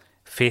or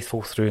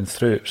Faithful Through and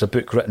Through. It was a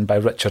book written by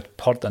Richard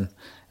Purden.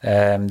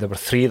 There were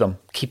three of them.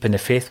 Keeping the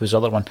Faith was the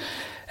other one.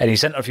 And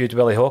he's interviewed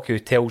Willie Hawkey, who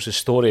tells the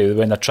story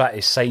when they're trying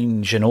to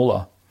sign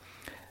Ginola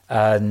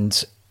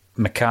and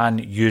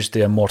McCann used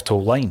the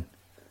immortal line,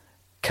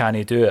 can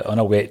he do it on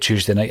a wet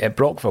Tuesday night at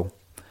Brockville?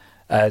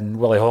 And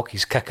Willie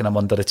Hawkey's kicking him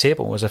under the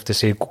table as if to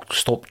say,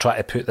 stop trying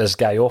to put this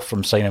guy off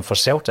from signing for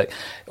Celtic.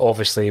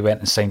 Obviously he went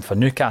and signed for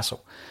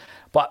Newcastle.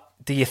 But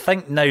do you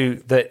think now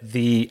that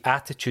the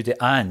attitude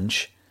at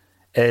Ange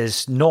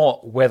is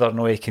not whether or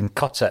not he can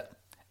cut it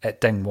at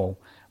Dingwall,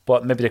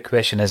 but maybe the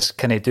question is,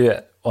 can he do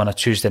it on a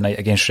Tuesday night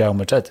against Real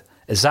Madrid?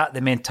 Is that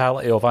the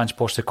mentality of Ange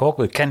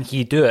Postecoglou? Can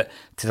he do it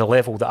to the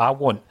level that I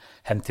want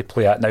him to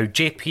play at? Now,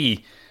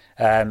 JP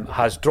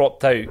has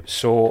dropped out,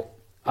 so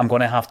I'm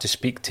going to have to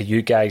speak to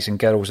you guys and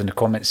girls in the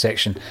comment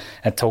section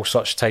until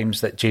such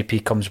times that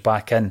JP comes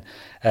back in.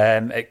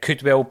 It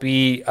could well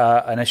be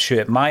an issue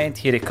at my end.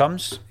 Here he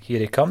comes.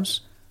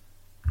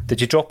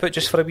 Did you drop out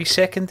just for a wee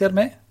second there,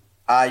 mate?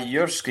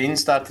 Your screen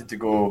started to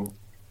go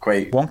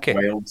quite wonky,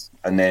 wild,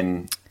 and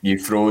then you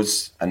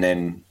froze, and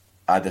then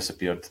I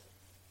disappeared.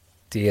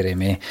 Deary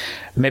me.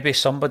 Maybe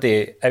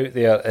somebody out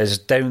there is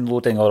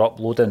downloading or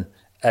uploading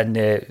in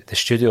the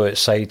studio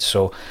outside,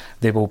 so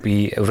they will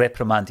be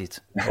reprimanded,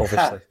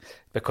 obviously,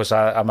 because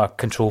I'm a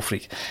control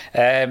freak.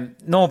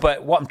 No,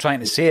 but what I'm trying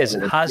to say is,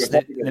 has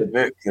the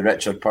book, the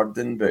Richard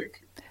Purden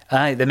book,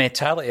 the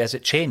mentality, has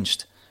it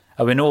changed?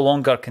 Are we no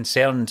longer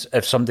concerned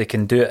if somebody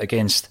can do it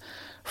against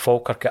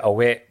Falkirk at a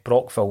wet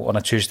Brockville on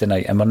a Tuesday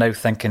night, and we're now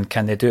thinking,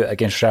 can they do it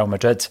against Real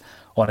Madrid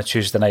on a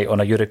Tuesday night on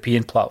a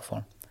European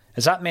platform?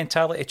 Has that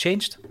mentality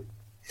changed?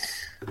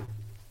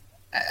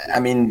 I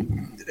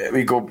mean,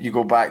 you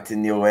go back to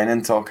Neil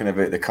Lennon talking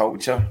about the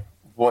culture.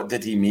 What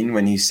did he mean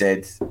when he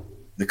said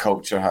the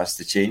culture has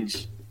to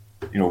change?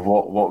 You know,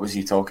 what was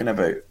he talking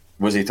about?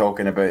 Was he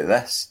talking about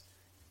this?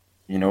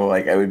 You know,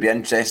 like, it would be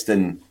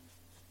interesting,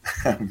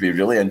 it would be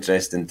really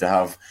interesting to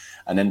have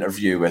an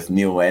interview with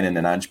Neil Lennon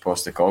and Ange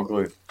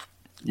Postecoglou.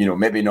 You know,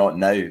 maybe not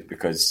now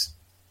because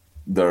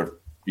they're,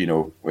 you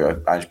know,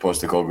 Ange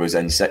Postecoglou is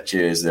in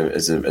situ as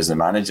the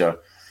manager.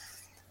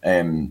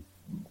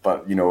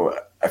 But, you know,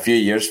 a few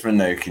years from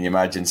now, can you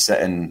imagine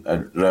sitting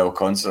at Royal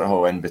Concert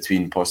Hall in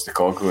between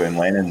Postecoglou and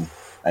Lennon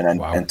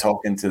and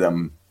talking to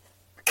them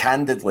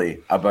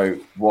candidly about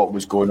what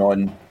was going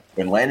on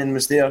when Lennon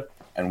was there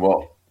and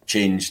what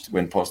changed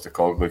when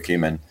Postecoglou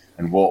came in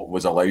and what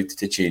was allowed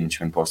to change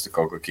when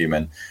Postecoglou came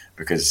in?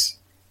 Because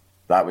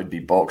that would be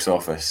box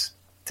office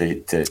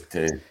to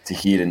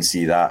hear and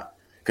see that.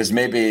 Because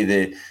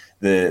maybe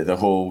the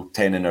whole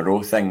 10 in a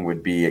row thing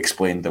would be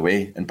explained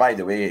away. And by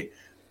the way,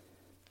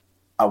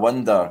 I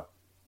wonder...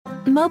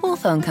 Mobile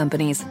phone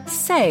companies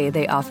say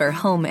they offer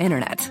home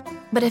internet.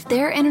 But if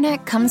their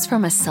internet comes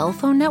from a cell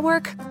phone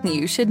network,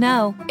 you should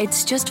know.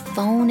 It's just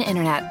phone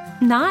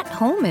internet, not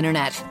home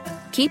internet.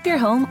 Keep your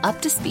home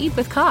up to speed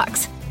with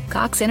Cox.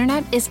 Cox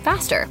internet is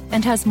faster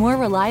and has more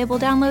reliable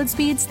download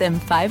speeds than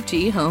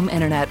 5G home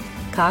internet.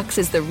 Cox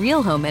is the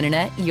real home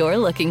internet you're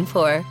looking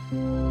for.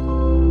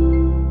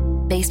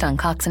 Based on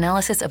Cox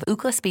analysis of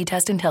Ookla speed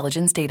test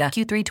intelligence data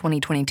Q3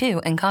 2022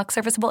 and Cox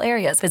serviceable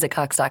areas, visit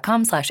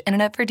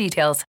cox.com/internet for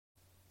details.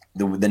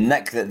 The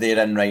nick that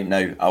they're in right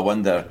now, I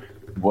wonder,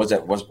 was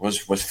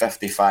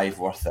 55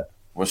 worth it?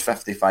 Was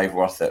 55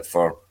 worth it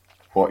for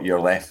what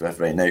you're left with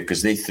right now?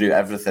 Because they threw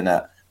everything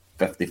at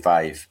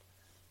 55,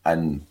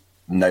 and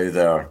now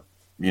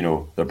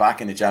they're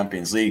back in the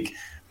Champions League,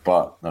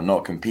 but they're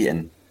not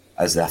competing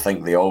as I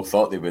think they all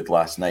thought they would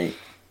last night.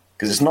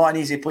 Because it's not an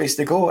easy place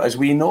to go, as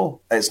we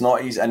know. It's not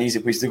an easy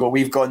place to go.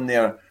 We've gone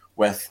there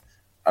with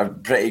a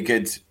pretty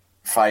good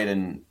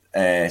firing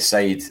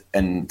side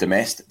in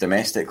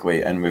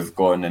domestically, and we've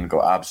gone and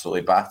got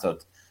absolutely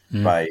battered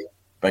by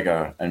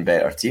bigger and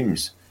better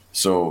teams.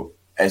 So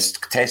it's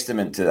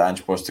testament to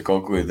Ange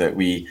Postecoglou that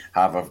we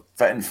have a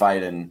fit and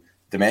firing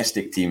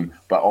domestic team,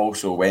 but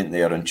also went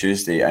there on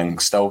Tuesday and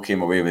still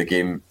came away with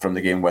from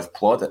the game with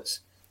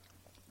plaudits.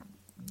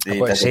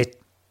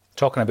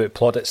 Talking about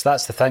plaudits,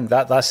 that's the thing.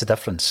 That's the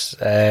difference.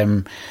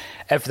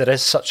 If there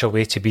is such a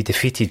way to be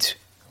defeated,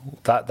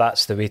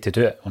 that's the way to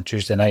do it on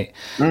Tuesday night.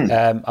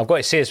 I've got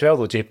to say as well,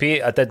 though,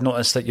 JP, I did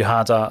notice that you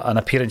had an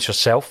appearance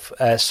yourself,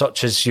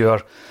 such as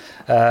your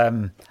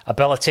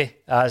ability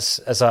as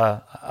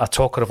a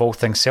talker of all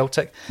things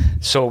Celtic.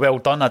 So well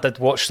done. I did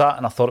watch that,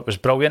 and I thought it was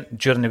brilliant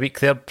during the week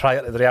there,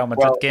 prior to the Real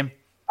Madrid game.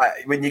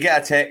 When you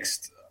get a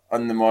text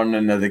on the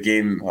morning of the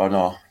game,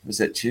 was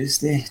it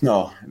Tuesday?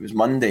 No, it was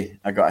Monday.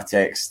 I got a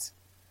text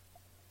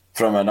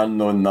from an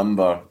unknown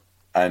number,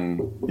 and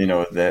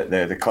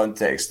the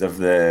context of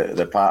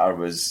the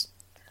patter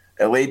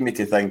it led me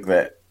to think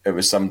that it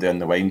was somebody on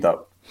the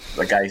wind-up.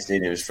 The guy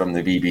saying he was from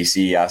the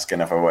BBC,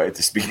 asking if I wanted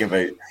to speak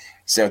about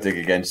Celtic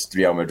against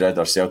Real Madrid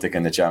or Celtic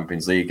in the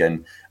Champions League,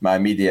 and my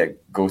immediate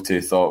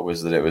go-to thought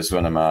was that it was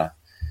one of my...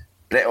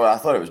 Well, I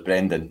thought it was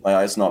Brendan.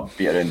 Let's not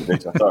beat around the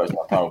bush. I thought it was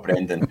my pal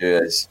Brendan, who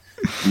is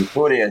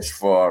notorious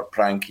for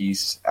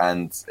prankies,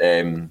 and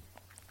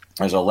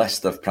there's a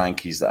list of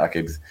prankies that I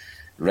could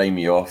rhyme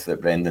you off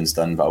that Brendan's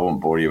done, but I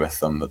won't bore you with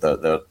them.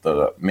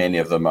 Many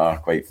of them are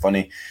quite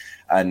funny,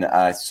 and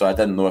so I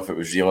didn't know if it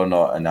was real or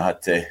not, and I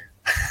had to...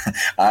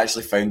 I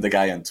actually found the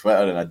guy on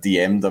Twitter and I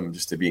DM'd him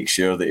just to make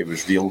sure that it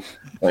was real.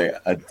 I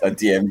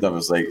DM'd him, I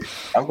was like,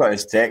 I've got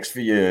his text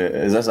for you,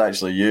 is this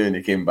actually you? And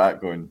he came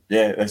back going,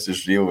 yeah, this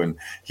is real. And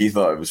he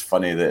thought it was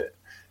funny that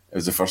it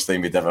was the first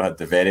time he'd ever had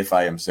to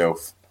verify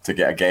himself to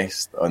get a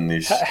guest on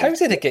these. How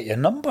did it get your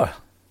number?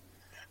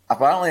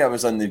 Apparently I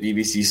was on the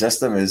BBC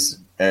system as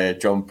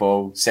John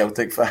Paul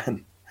Celtic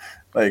fan.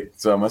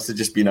 So I must have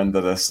just been under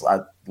this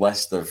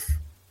list of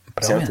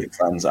Brilliant. Celtic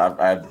fans.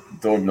 I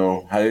don't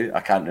know how. I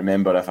can't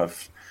remember if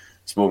I've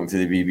spoken to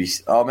the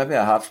BBC. Oh, maybe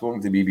I have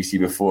spoken to the BBC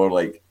before,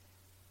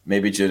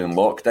 maybe during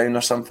lockdown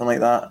or something like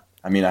that.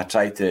 I mean, I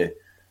tried to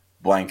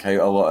blank out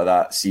a lot of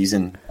that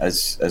season,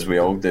 as we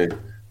all do.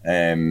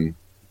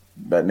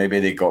 But maybe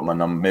they got my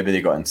number. Maybe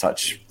they got in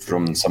touch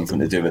from something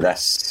to do with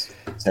this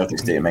Celtic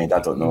state of mind.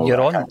 I don't know.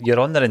 You're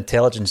on their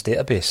intelligence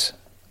database.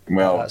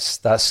 Well,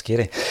 that's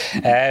scary.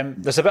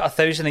 There's about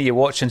 1,000 of you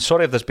watching.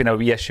 Sorry if there's been a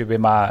wee issue with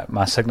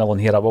my signal in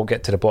here. I will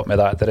get to the bottom of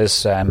that. There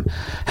is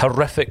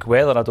horrific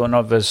weather. I don't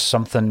know if there's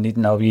something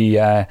needing a wee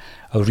a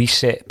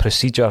reset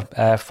procedure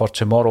for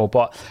tomorrow,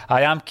 but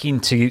I am keen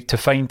to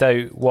find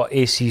out what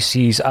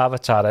ACC's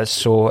avatar is.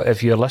 So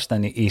if you're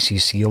listening to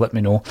ACC, let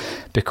me know,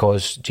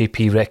 because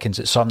JP reckons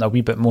it's something a wee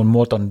bit more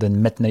modern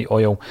than Midnight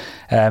Oil.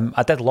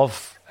 I did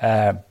love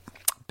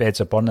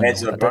Beds Are Burning.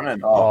 Beds Are Burning.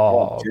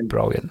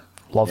 Brilliant.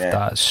 Loved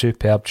that.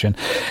 Superb tune.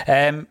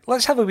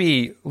 Let's have a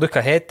wee look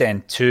ahead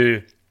then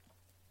to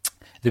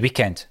the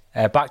weekend.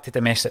 Back to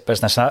domestic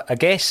business. I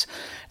guess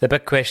the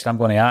big question I'm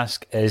going to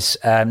ask is,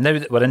 now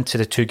that we're into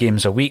the 2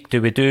 games a week,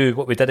 do we do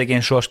what we did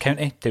against Ross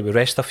County? Do we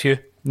rest a few,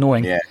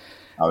 knowing we've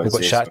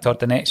got Shakhtar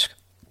Donetsk?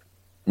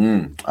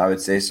 I would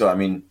say so. I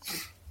mean,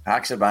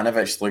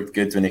 Haksabanovic looked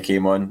good when he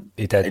came on.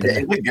 He did.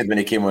 He looked good when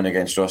he came on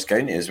against Ross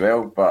County as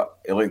well, but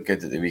he looked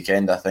good at the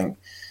weekend. I think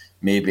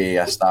maybe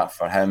a start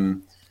for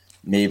him.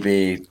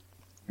 Maybe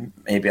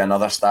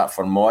another start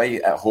for Moy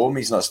at home.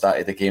 He's not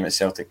started the game at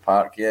Celtic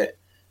Park yet.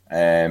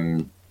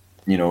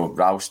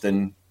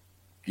 Ralston,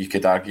 you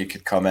could argue,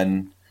 could come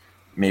in.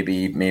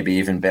 Maybe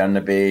even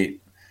Bernabe.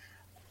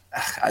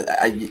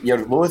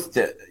 You're loath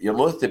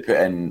to put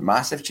in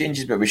massive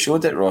changes, but we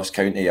showed at Ross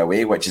County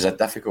away, which is a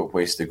difficult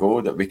place to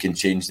go, that we can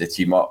change the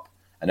team up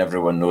and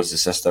everyone knows the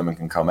system and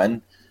can come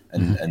in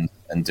and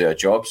do a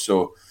job.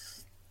 So,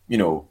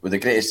 with the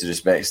greatest of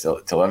respects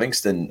to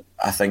Livingston,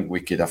 I think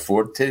we could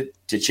afford to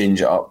change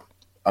it up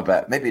a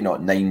bit. Maybe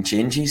not 9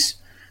 changes,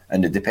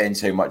 and it depends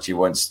how much he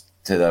wants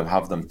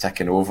have them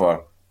ticking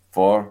over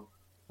for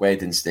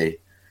Wednesday.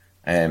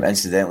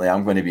 Incidentally,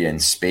 I'm going to be in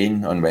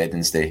Spain on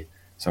Wednesday,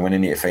 so I'm going to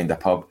need to find a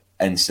pub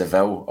in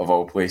Seville, of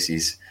all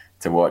places,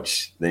 to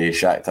watch the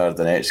Shakhtar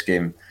Donetsk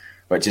game,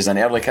 which is an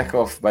early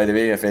kickoff, by the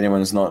way, if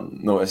anyone's not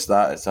noticed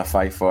that. It's a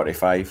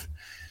 5:45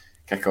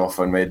 kickoff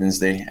on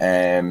Wednesday.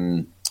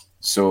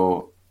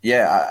 So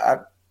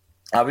yeah,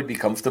 I would be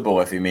comfortable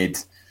if he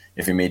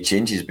made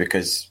changes,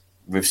 because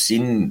we've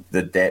seen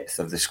the depth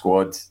of the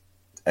squad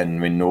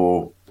and we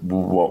know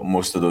what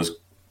most of those.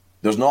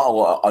 There's not a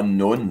lot of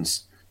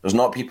unknowns. There's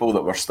not people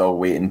that we're still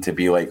waiting to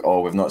be like,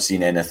 oh, we've not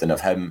seen anything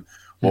of him.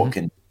 What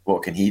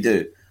can he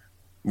do?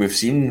 We've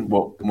seen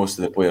what most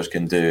of the players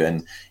can do,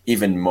 and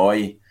even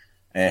Moy,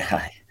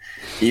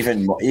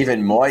 even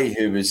Moy,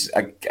 who was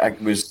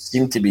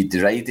seemed to be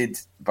derided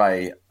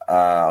by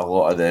a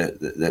lot of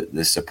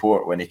the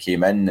support when he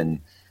came in,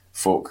 and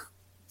folk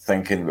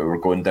thinking that we're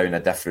going down a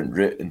different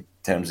route in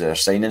terms of their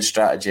signing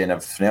strategy and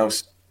everything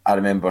else. I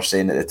remember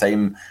saying at the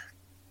time,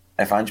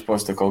 if Ange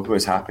Postecoglou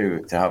is happy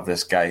to have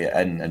this guy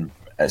in, and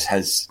it's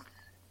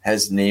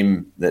his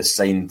name that's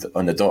signed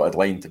on the dotted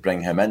line to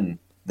bring him in,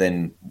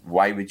 then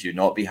why would you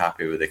not be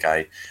happy with the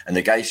guy? And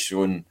the guy's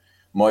shown,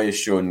 Moy has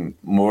shown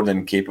more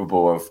than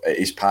capable of.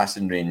 His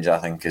passing range, I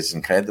think, is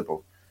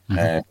incredible,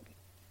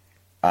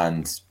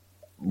 and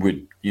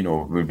would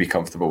be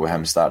comfortable with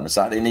him starting on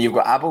Saturday. And then you've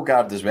got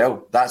Abelgard as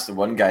well. That's the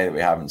one guy that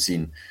we haven't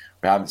seen.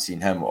 We haven't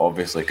seen him,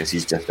 obviously, because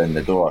he's just in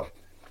the door.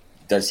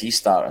 Does he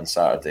start on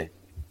Saturday?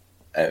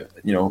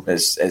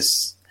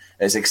 It's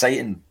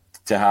exciting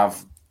to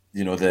have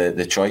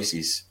the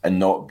choices and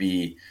not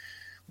be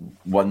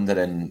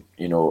wondering,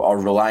 or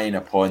relying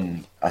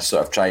upon a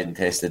sort of tried and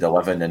tested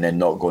 11 and then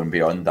not going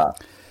beyond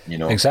that.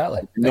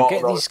 Exactly.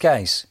 Get these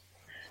guys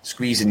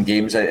squeezing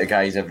games out of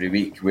guys every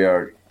week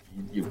where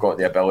you've got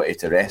the ability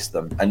to rest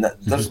them, and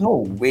there's no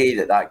way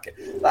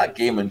that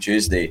game on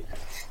Tuesday,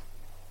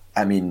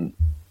 I mean,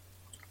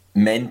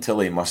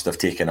 mentally must have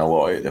taken a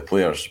lot out of the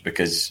players,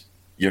 because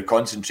your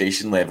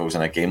concentration levels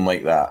in a game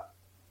like that,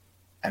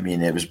 I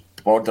mean, it was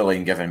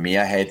borderline giving me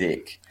a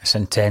headache. It's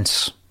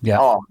intense. Yeah.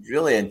 Oh,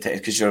 really intense,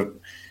 because you're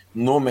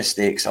no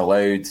mistakes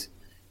allowed.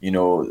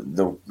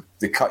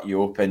 They cut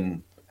you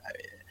open.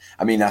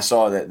 I mean, I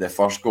saw that the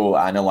first goal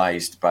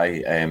analysed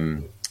by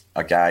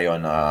a guy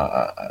on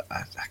I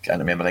can't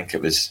remember. I think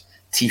it was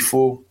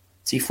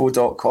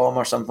tifo.com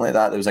or something like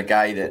that. There was a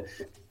guy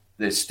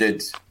that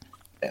stood,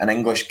 an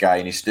English guy,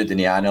 and he stood and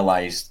he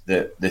analysed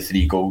the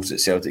 3 goals that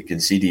Celtic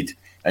conceded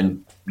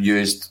and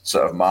used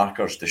sort of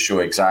markers to show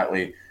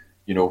exactly,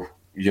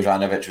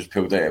 Juranovic was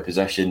pulled out of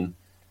position,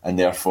 and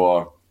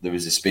therefore there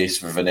was a space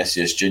for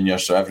Vinicius Junior,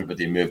 so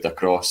everybody moved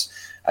across,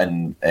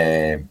 and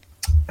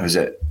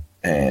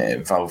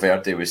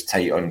Valverde was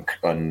tight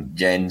on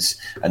Jens,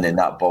 and then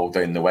that ball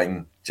down the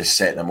wing just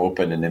set them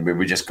open, and then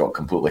we just got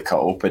completely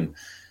cut open.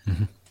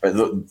 But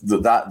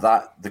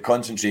the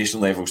concentration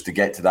levels to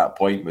get to that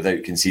point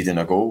without conceding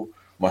a goal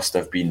must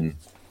have been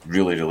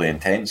really, really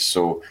intense.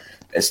 So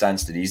it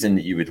stands to reason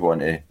that you would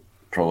want to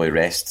probably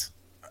rest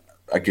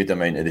a good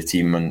amount of the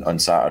team on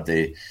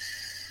Saturday,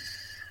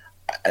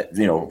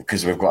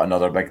 because we've got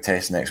another big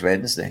test next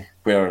Wednesday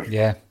where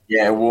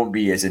it won't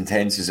be as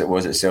intense as it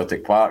was at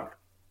Celtic Park.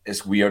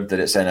 It's weird that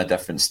it's in a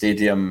different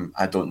stadium.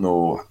 I don't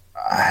know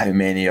how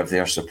many of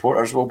their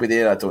supporters will be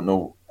there. I don't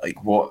know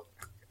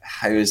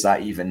how is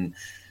that even,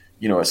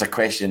 it's a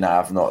question that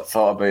I've not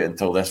thought about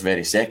until this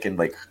very second.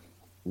 Like,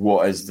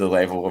 what is the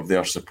level of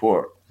their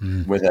support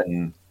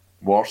within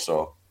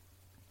Warsaw?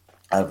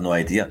 I have no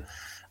idea.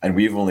 And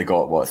we've only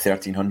got,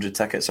 1,300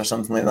 tickets or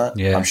something like that?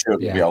 Yeah, I'm sure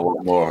there'll be a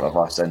lot more of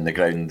us in the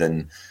ground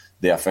than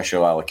the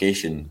official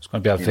allocation. It's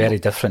going to be a very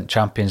different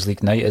Champions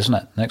League night, isn't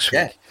it, next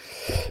week?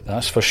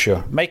 That's for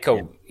sure.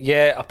 Michael,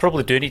 I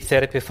probably do need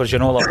therapy for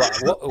Ginola,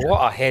 but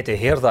what a head of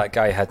hair that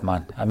guy had,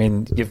 man. I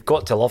mean, you've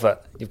got to love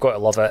it. You've got to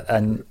love it.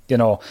 And,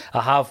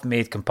 I have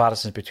made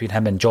comparisons between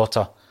him and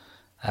Jota.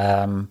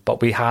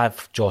 But we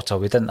have Jota,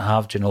 we didn't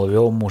have Ginola, we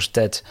almost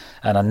did,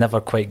 and I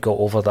never quite got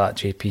over that,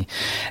 JP.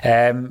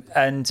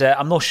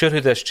 I'm not sure who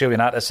the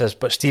Australian artist is,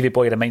 but Stevie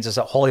Boy reminds us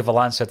that Holly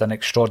Valance had an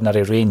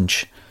extraordinary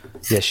range.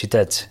 Yes, she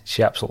did.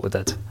 She absolutely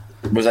did.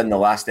 Was in the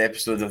last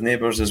episode of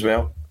Neighbours as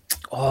well.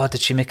 Oh, did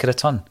she make a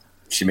return?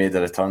 She made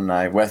a return,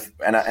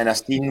 in a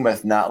scene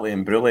with Natalie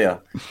and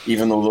Brulia,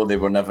 even though they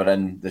were never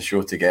in the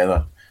show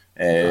together.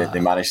 They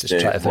managed to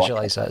try to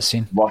visualise that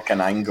scene. Work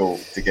an angle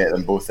to get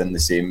them both in the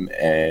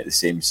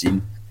same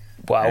scene.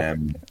 Wow.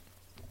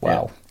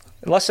 Wow.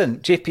 Yeah. Listen,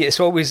 JP, it's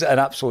always an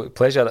absolute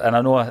pleasure, and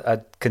I know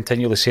I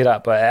continually say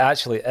that, but it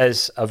actually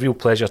is a real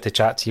pleasure to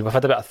chat to you. We've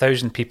had about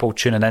 1,000 people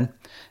tuning in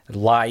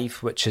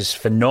live, which is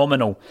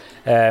phenomenal,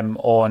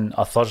 on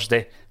a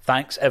Thursday.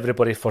 Thanks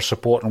everybody for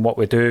supporting what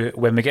we do.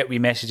 When we get wee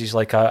messages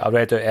like I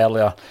read out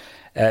earlier,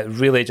 it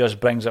really just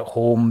brings it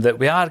home that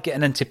we are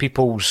getting into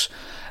people's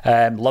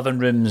living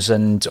rooms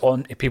and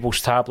on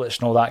people's tablets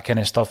and all that kind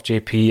of stuff,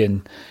 JP.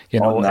 And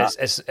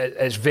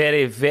it's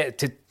very, very,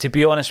 to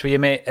be honest with you,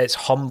 mate, it's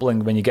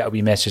humbling when you get a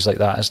wee message like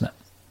that, isn't it?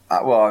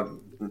 Well,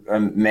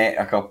 met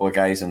a couple of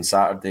guys on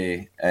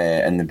Saturday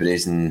in the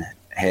Brazen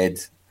Head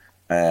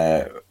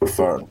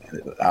for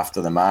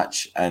after the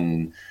match,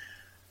 and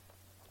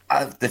I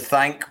have to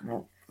thank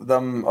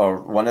them,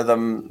 or one of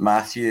them,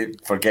 Matthew,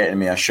 for getting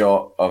me a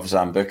shot of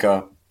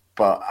Zambuca.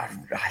 But I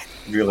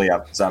really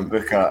have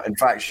Zambuca. In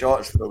fact,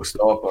 shots full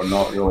stop are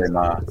not really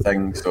my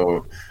thing.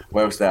 So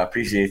whilst I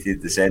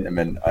appreciated the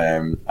sentiment,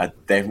 I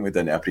definitely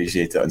didn't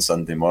appreciate it on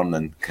Sunday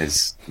morning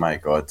because, my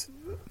God,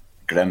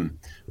 grim.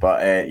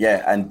 But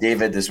and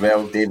David as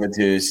well. David,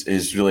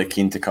 who's really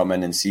keen to come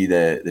in and see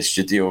the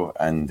studio,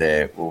 and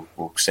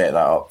we'll set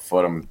that up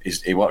for him.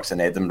 He works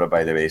in Edinburgh,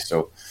 by the way.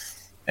 So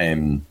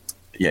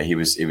he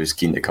was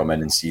keen to come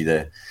in and see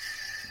the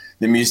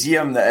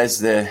museum that is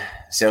the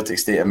Celtic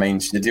State of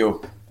Mind studio.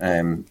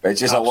 It's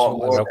just a lot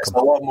more. It's a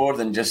lot more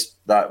than just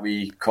that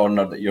wee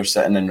corner that you're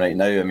sitting in right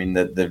now. I mean,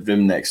 the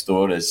room next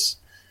door is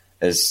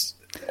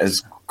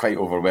quite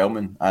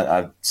overwhelming.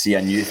 I see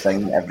a new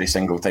thing every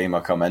single time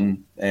I come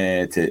in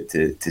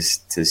to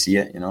see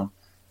it. You know.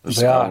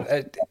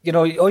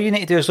 All you need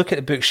to do is look at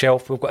the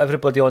bookshelf. We've got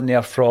everybody on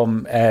there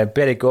from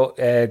Berry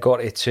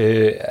Gorty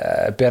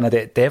to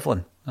Bernadette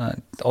Devlin.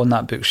 On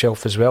that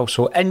bookshelf as well.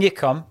 So in you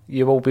come,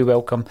 you will be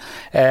welcome.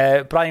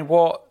 Brian,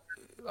 what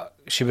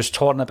she was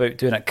torn about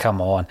doing it,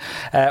 come on.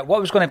 What I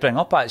was going to bring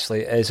up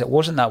actually is it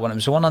wasn't that one, it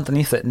was the one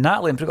underneath it.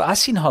 Natalie Imbruglia, I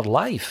seen her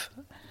live,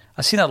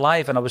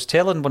 and I was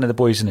telling one of the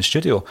boys in the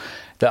studio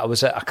that I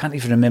was at, I can't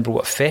even remember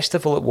what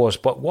festival it was,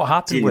 but what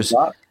happened was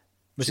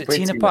it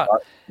Tina Park?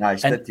 No,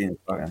 she did Tina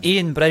Park. Yeah.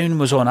 Ian Brown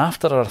was on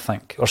after her, I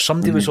think, or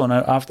somebody was on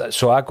after,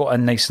 so I got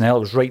in nice and early, I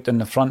was right down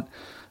the front.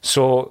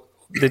 So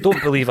they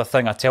don't believe a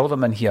thing I tell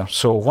them in here.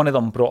 So one of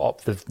them brought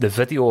up the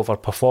video of her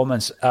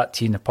performance at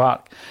Tina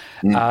Park,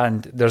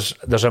 and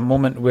there's a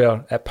moment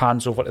where it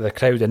pans over to the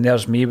crowd, and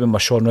there's me with my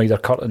Shaun Ryder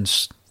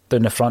curtains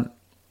down the front.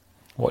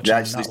 You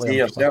actually see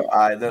yourself?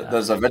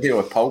 There's a video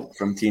of Pulp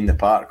from Tina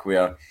Park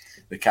where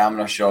the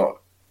camera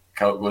shot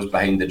goes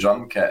behind the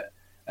drum kit,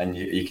 and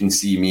you can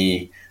see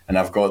me, and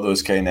I've got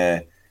those kind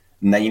of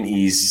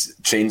 90s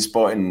train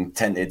spotting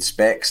tinted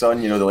specs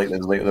on, you know, they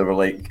were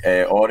like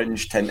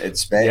orange tinted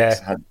specs.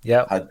 Had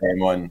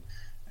them on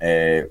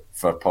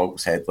for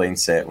Pulp's headline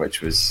set,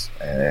 which was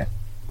that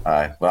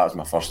was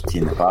my first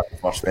Tina Park,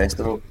 first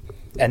festival.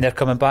 And they're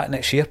coming back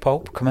next year,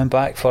 Pulp, coming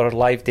back for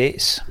live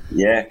dates.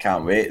 Yeah,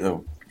 can't wait.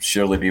 There'll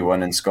surely be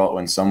one in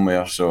Scotland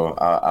somewhere, so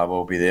I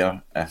will be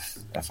there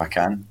if I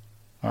can.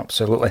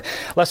 Absolutely.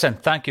 Listen,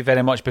 thank you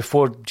very much.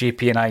 Before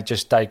JP and I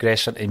just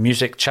digress into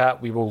music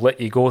chat, we will let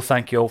you go.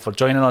 Thank you all for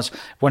joining us.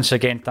 Once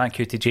again, thank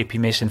you to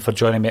JP Mason for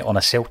joining me on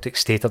A Celtic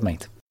State of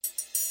Mind.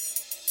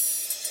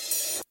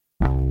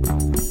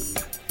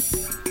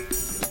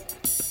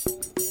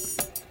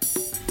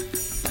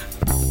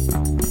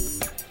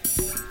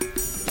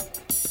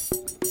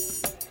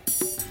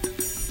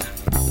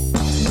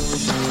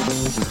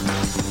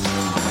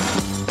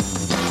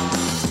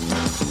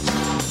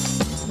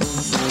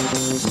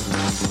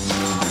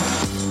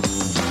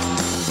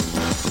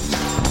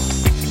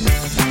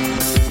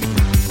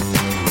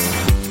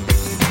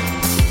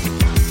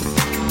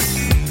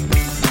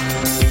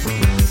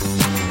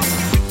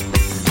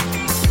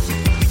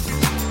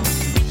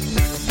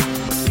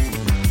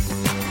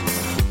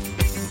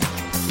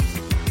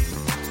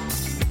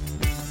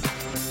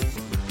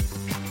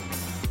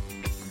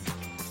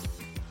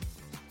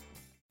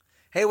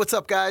 Hey, what's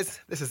up, guys?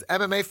 This is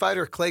MMA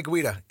fighter Clay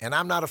Guida, and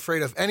I'm not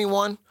afraid of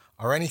anyone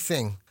or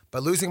anything.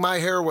 But losing my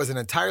hair was an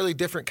entirely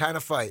different kind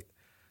of fight.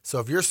 So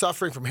if you're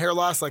suffering from hair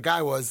loss like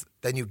I was,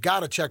 then you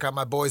gotta check out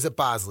my boys at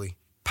Bosley.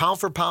 Pound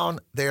for pound,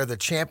 they are the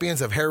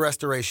champions of hair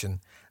restoration.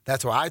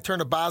 That's why I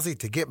turned to Bosley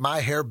to get my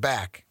hair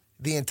back.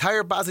 The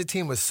entire Bosley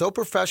team was so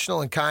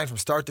professional and kind from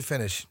start to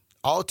finish.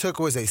 All it took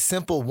was a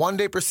simple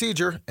one-day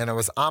procedure, and I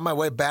was on my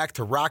way back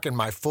to rocking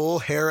my full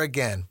hair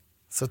again.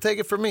 So take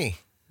it from me.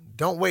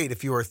 Don't wait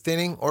if you are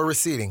thinning or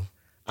receding.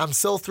 I'm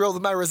so thrilled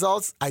with my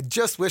results, I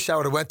just wish I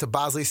would have went to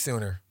Bosley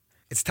sooner.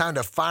 It's time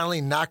to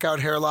finally knock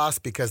out hair loss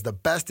because the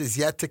best is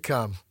yet to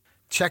come.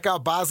 Check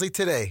out Bosley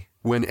today.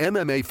 When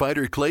MMA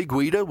fighter Clay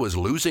Guida was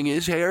losing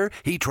his hair,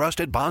 he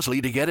trusted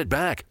Bosley to get it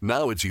back.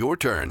 Now it's your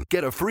turn.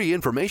 Get a free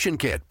information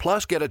kit,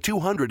 plus get a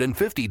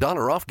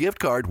 $250 off gift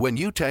card when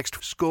you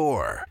text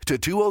SCORE to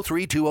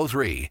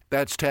 203203.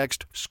 That's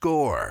text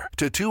SCORE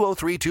to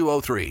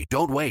 203203.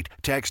 Don't wait.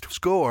 Text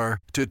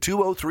SCORE to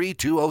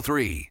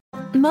 203203.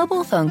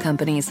 Mobile phone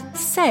companies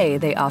say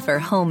they offer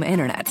home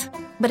internet.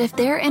 But if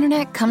their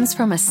internet comes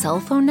from a cell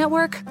phone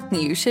network,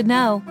 you should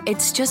know.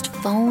 It's just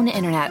phone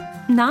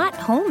internet, not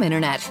home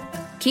internet.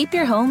 Keep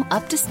your home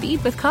up to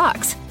speed with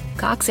Cox.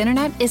 Cox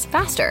internet is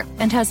faster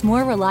and has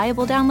more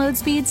reliable download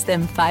speeds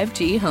than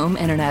 5G home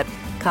internet.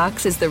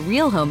 Cox is the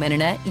real home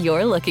internet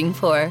you're looking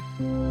for.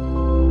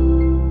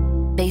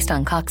 Based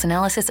on Cox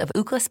analysis of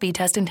Ookla speed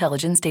test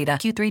intelligence data,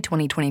 Q3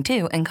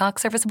 2022, and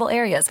Cox serviceable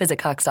areas. Visit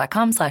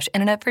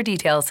cox.com/internet for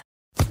details.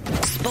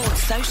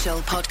 Sports Social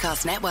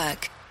Podcast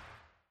Network.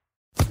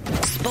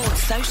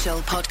 Sports Social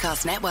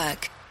Podcast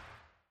Network.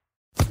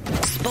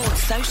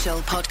 Sports Social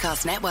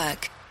Podcast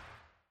Network.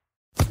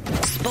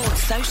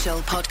 Sports Social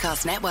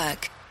Podcast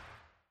Network.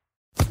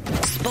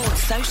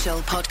 Sports Social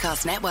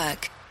Podcast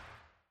Network.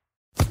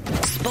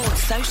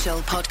 Sports Social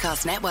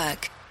Podcast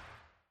Network.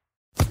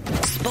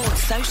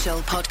 Sports Social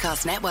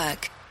Podcast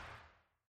Network.